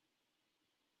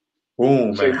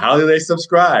 Boom. And how do they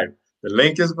subscribe? The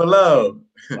link is below.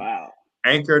 Wow.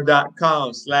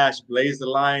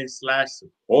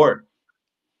 Anchor.com/blazethelion/support.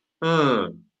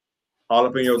 All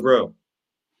up in your grill.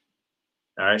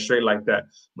 All right, straight like that.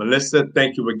 Melissa,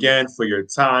 thank you again for your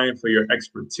time, for your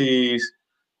expertise,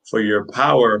 for your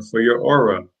power, for your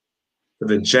aura, for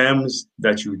the gems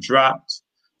that you dropped,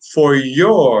 for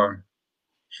your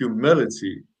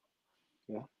humility.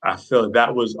 Yeah. I feel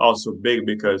that was also big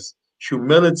because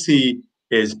humility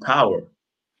is power.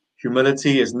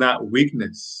 Humility is not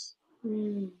weakness.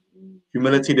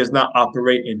 Humility does not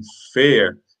operate in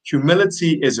fear.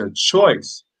 Humility is a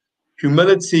choice.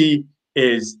 Humility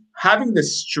is having the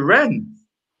strength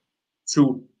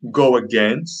to go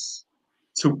against,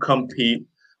 to compete,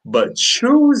 but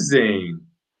choosing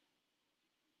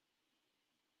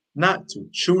not to,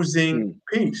 choosing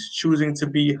peace, choosing to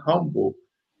be humble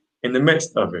in the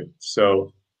midst of it.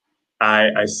 So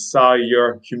I saw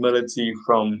your humility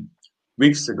from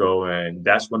weeks ago, and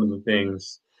that's one of the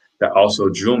things that also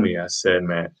drew me. I said,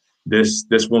 man,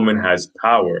 this woman has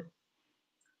power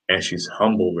and she's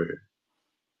humble with it.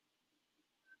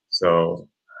 So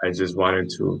I just wanted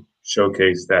to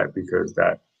showcase that because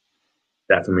that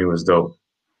for me was dope.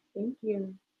 Thank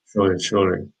you.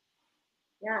 Truly.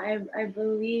 Yeah, I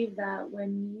believe that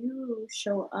when you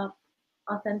show up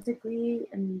authentically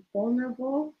and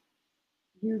vulnerable,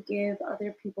 you give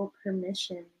other people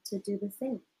permission to do the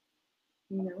same,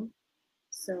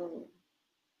 So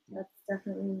that's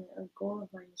definitely a goal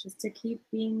of mine, just to keep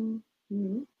being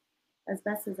me as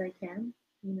best as I can,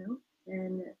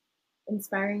 and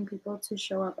inspiring people to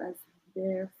show up as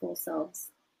their full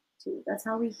selves too. That's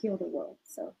how we heal the world.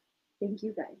 So thank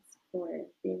you guys for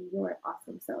being your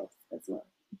awesome selves as well.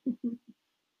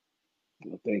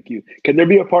 Well, thank you. Can there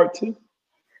be a part 2?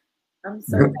 I'm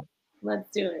so let's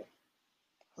do it.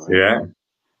 Yeah.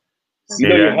 You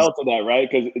know you're held to that, right?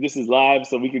 Because this is live,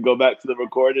 so we can go back to the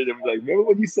recording and be like, remember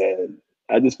what you said?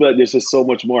 I just feel like there's just so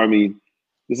much more. I mean,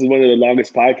 this is one of the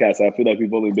longest podcasts. I feel like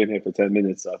we've only been here for 10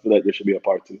 minutes, so I feel like there should be a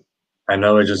part 2. I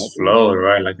know it just flowed,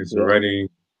 right? Like it's already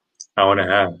hour and a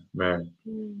half, man.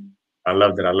 I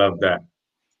love that. I love that.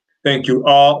 Thank you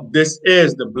all. This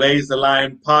is the Blaze the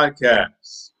Lion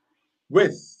podcast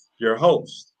with your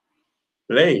host,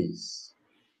 Blaze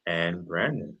and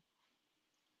Brandon.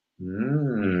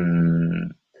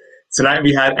 Tonight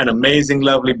we had an amazing,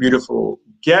 lovely, beautiful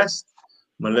guest,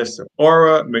 Melissa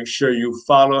Aura. Make sure you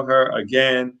follow her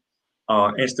again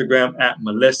on Instagram at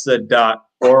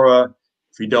melissa.aura.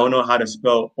 If you don't know how to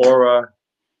spell aura,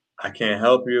 I can't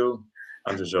help you.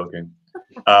 I'm just joking.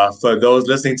 For those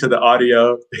listening to the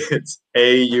audio, it's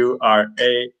AURA.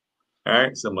 All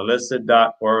right, so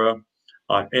melissa.aura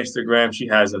on Instagram. She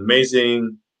has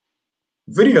amazing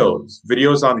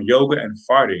videos on yoga and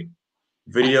farting,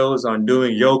 videos on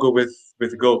doing yoga with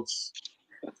goats.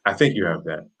 I think you have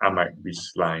that. I might be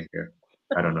just lying here.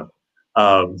 I don't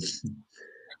know.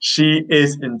 She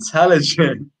is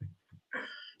intelligent.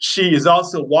 She is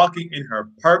also walking in her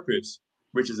purpose,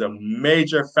 which is a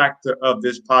major factor of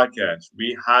this podcast.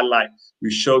 We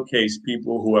showcase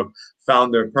people who have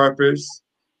found their purpose,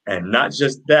 and not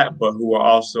just that, but who are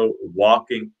also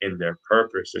walking in their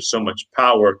purpose. There's so much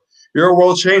power. You're a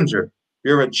world changer.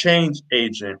 You're a change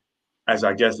agent, as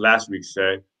I guess last week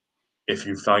said, if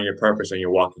you found your purpose and you're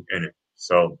walking in it.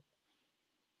 So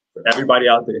for everybody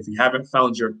out there, if you haven't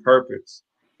found your purpose,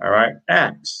 all right,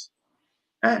 ask.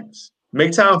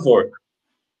 Make time for it.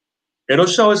 It'll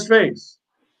show its face,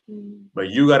 but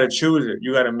you got to choose it.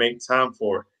 You got to make time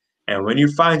for it. And when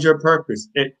you find your purpose,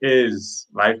 it is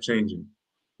life-changing.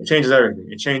 It changes everything.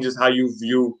 It changes how you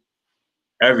view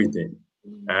everything.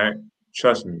 All right?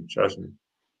 Trust me.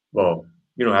 Well,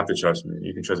 you don't have to trust me.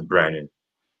 You can trust Brandon.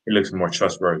 He looks more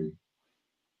trustworthy.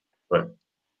 But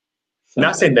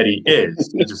not saying that he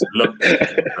is. He just looks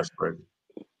trustworthy.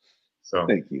 So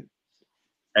thank you.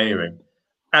 Anyway,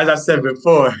 as I said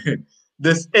before,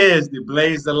 this is the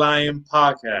Blaze the Lion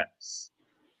podcast.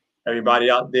 Everybody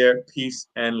out there, peace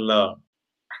and love.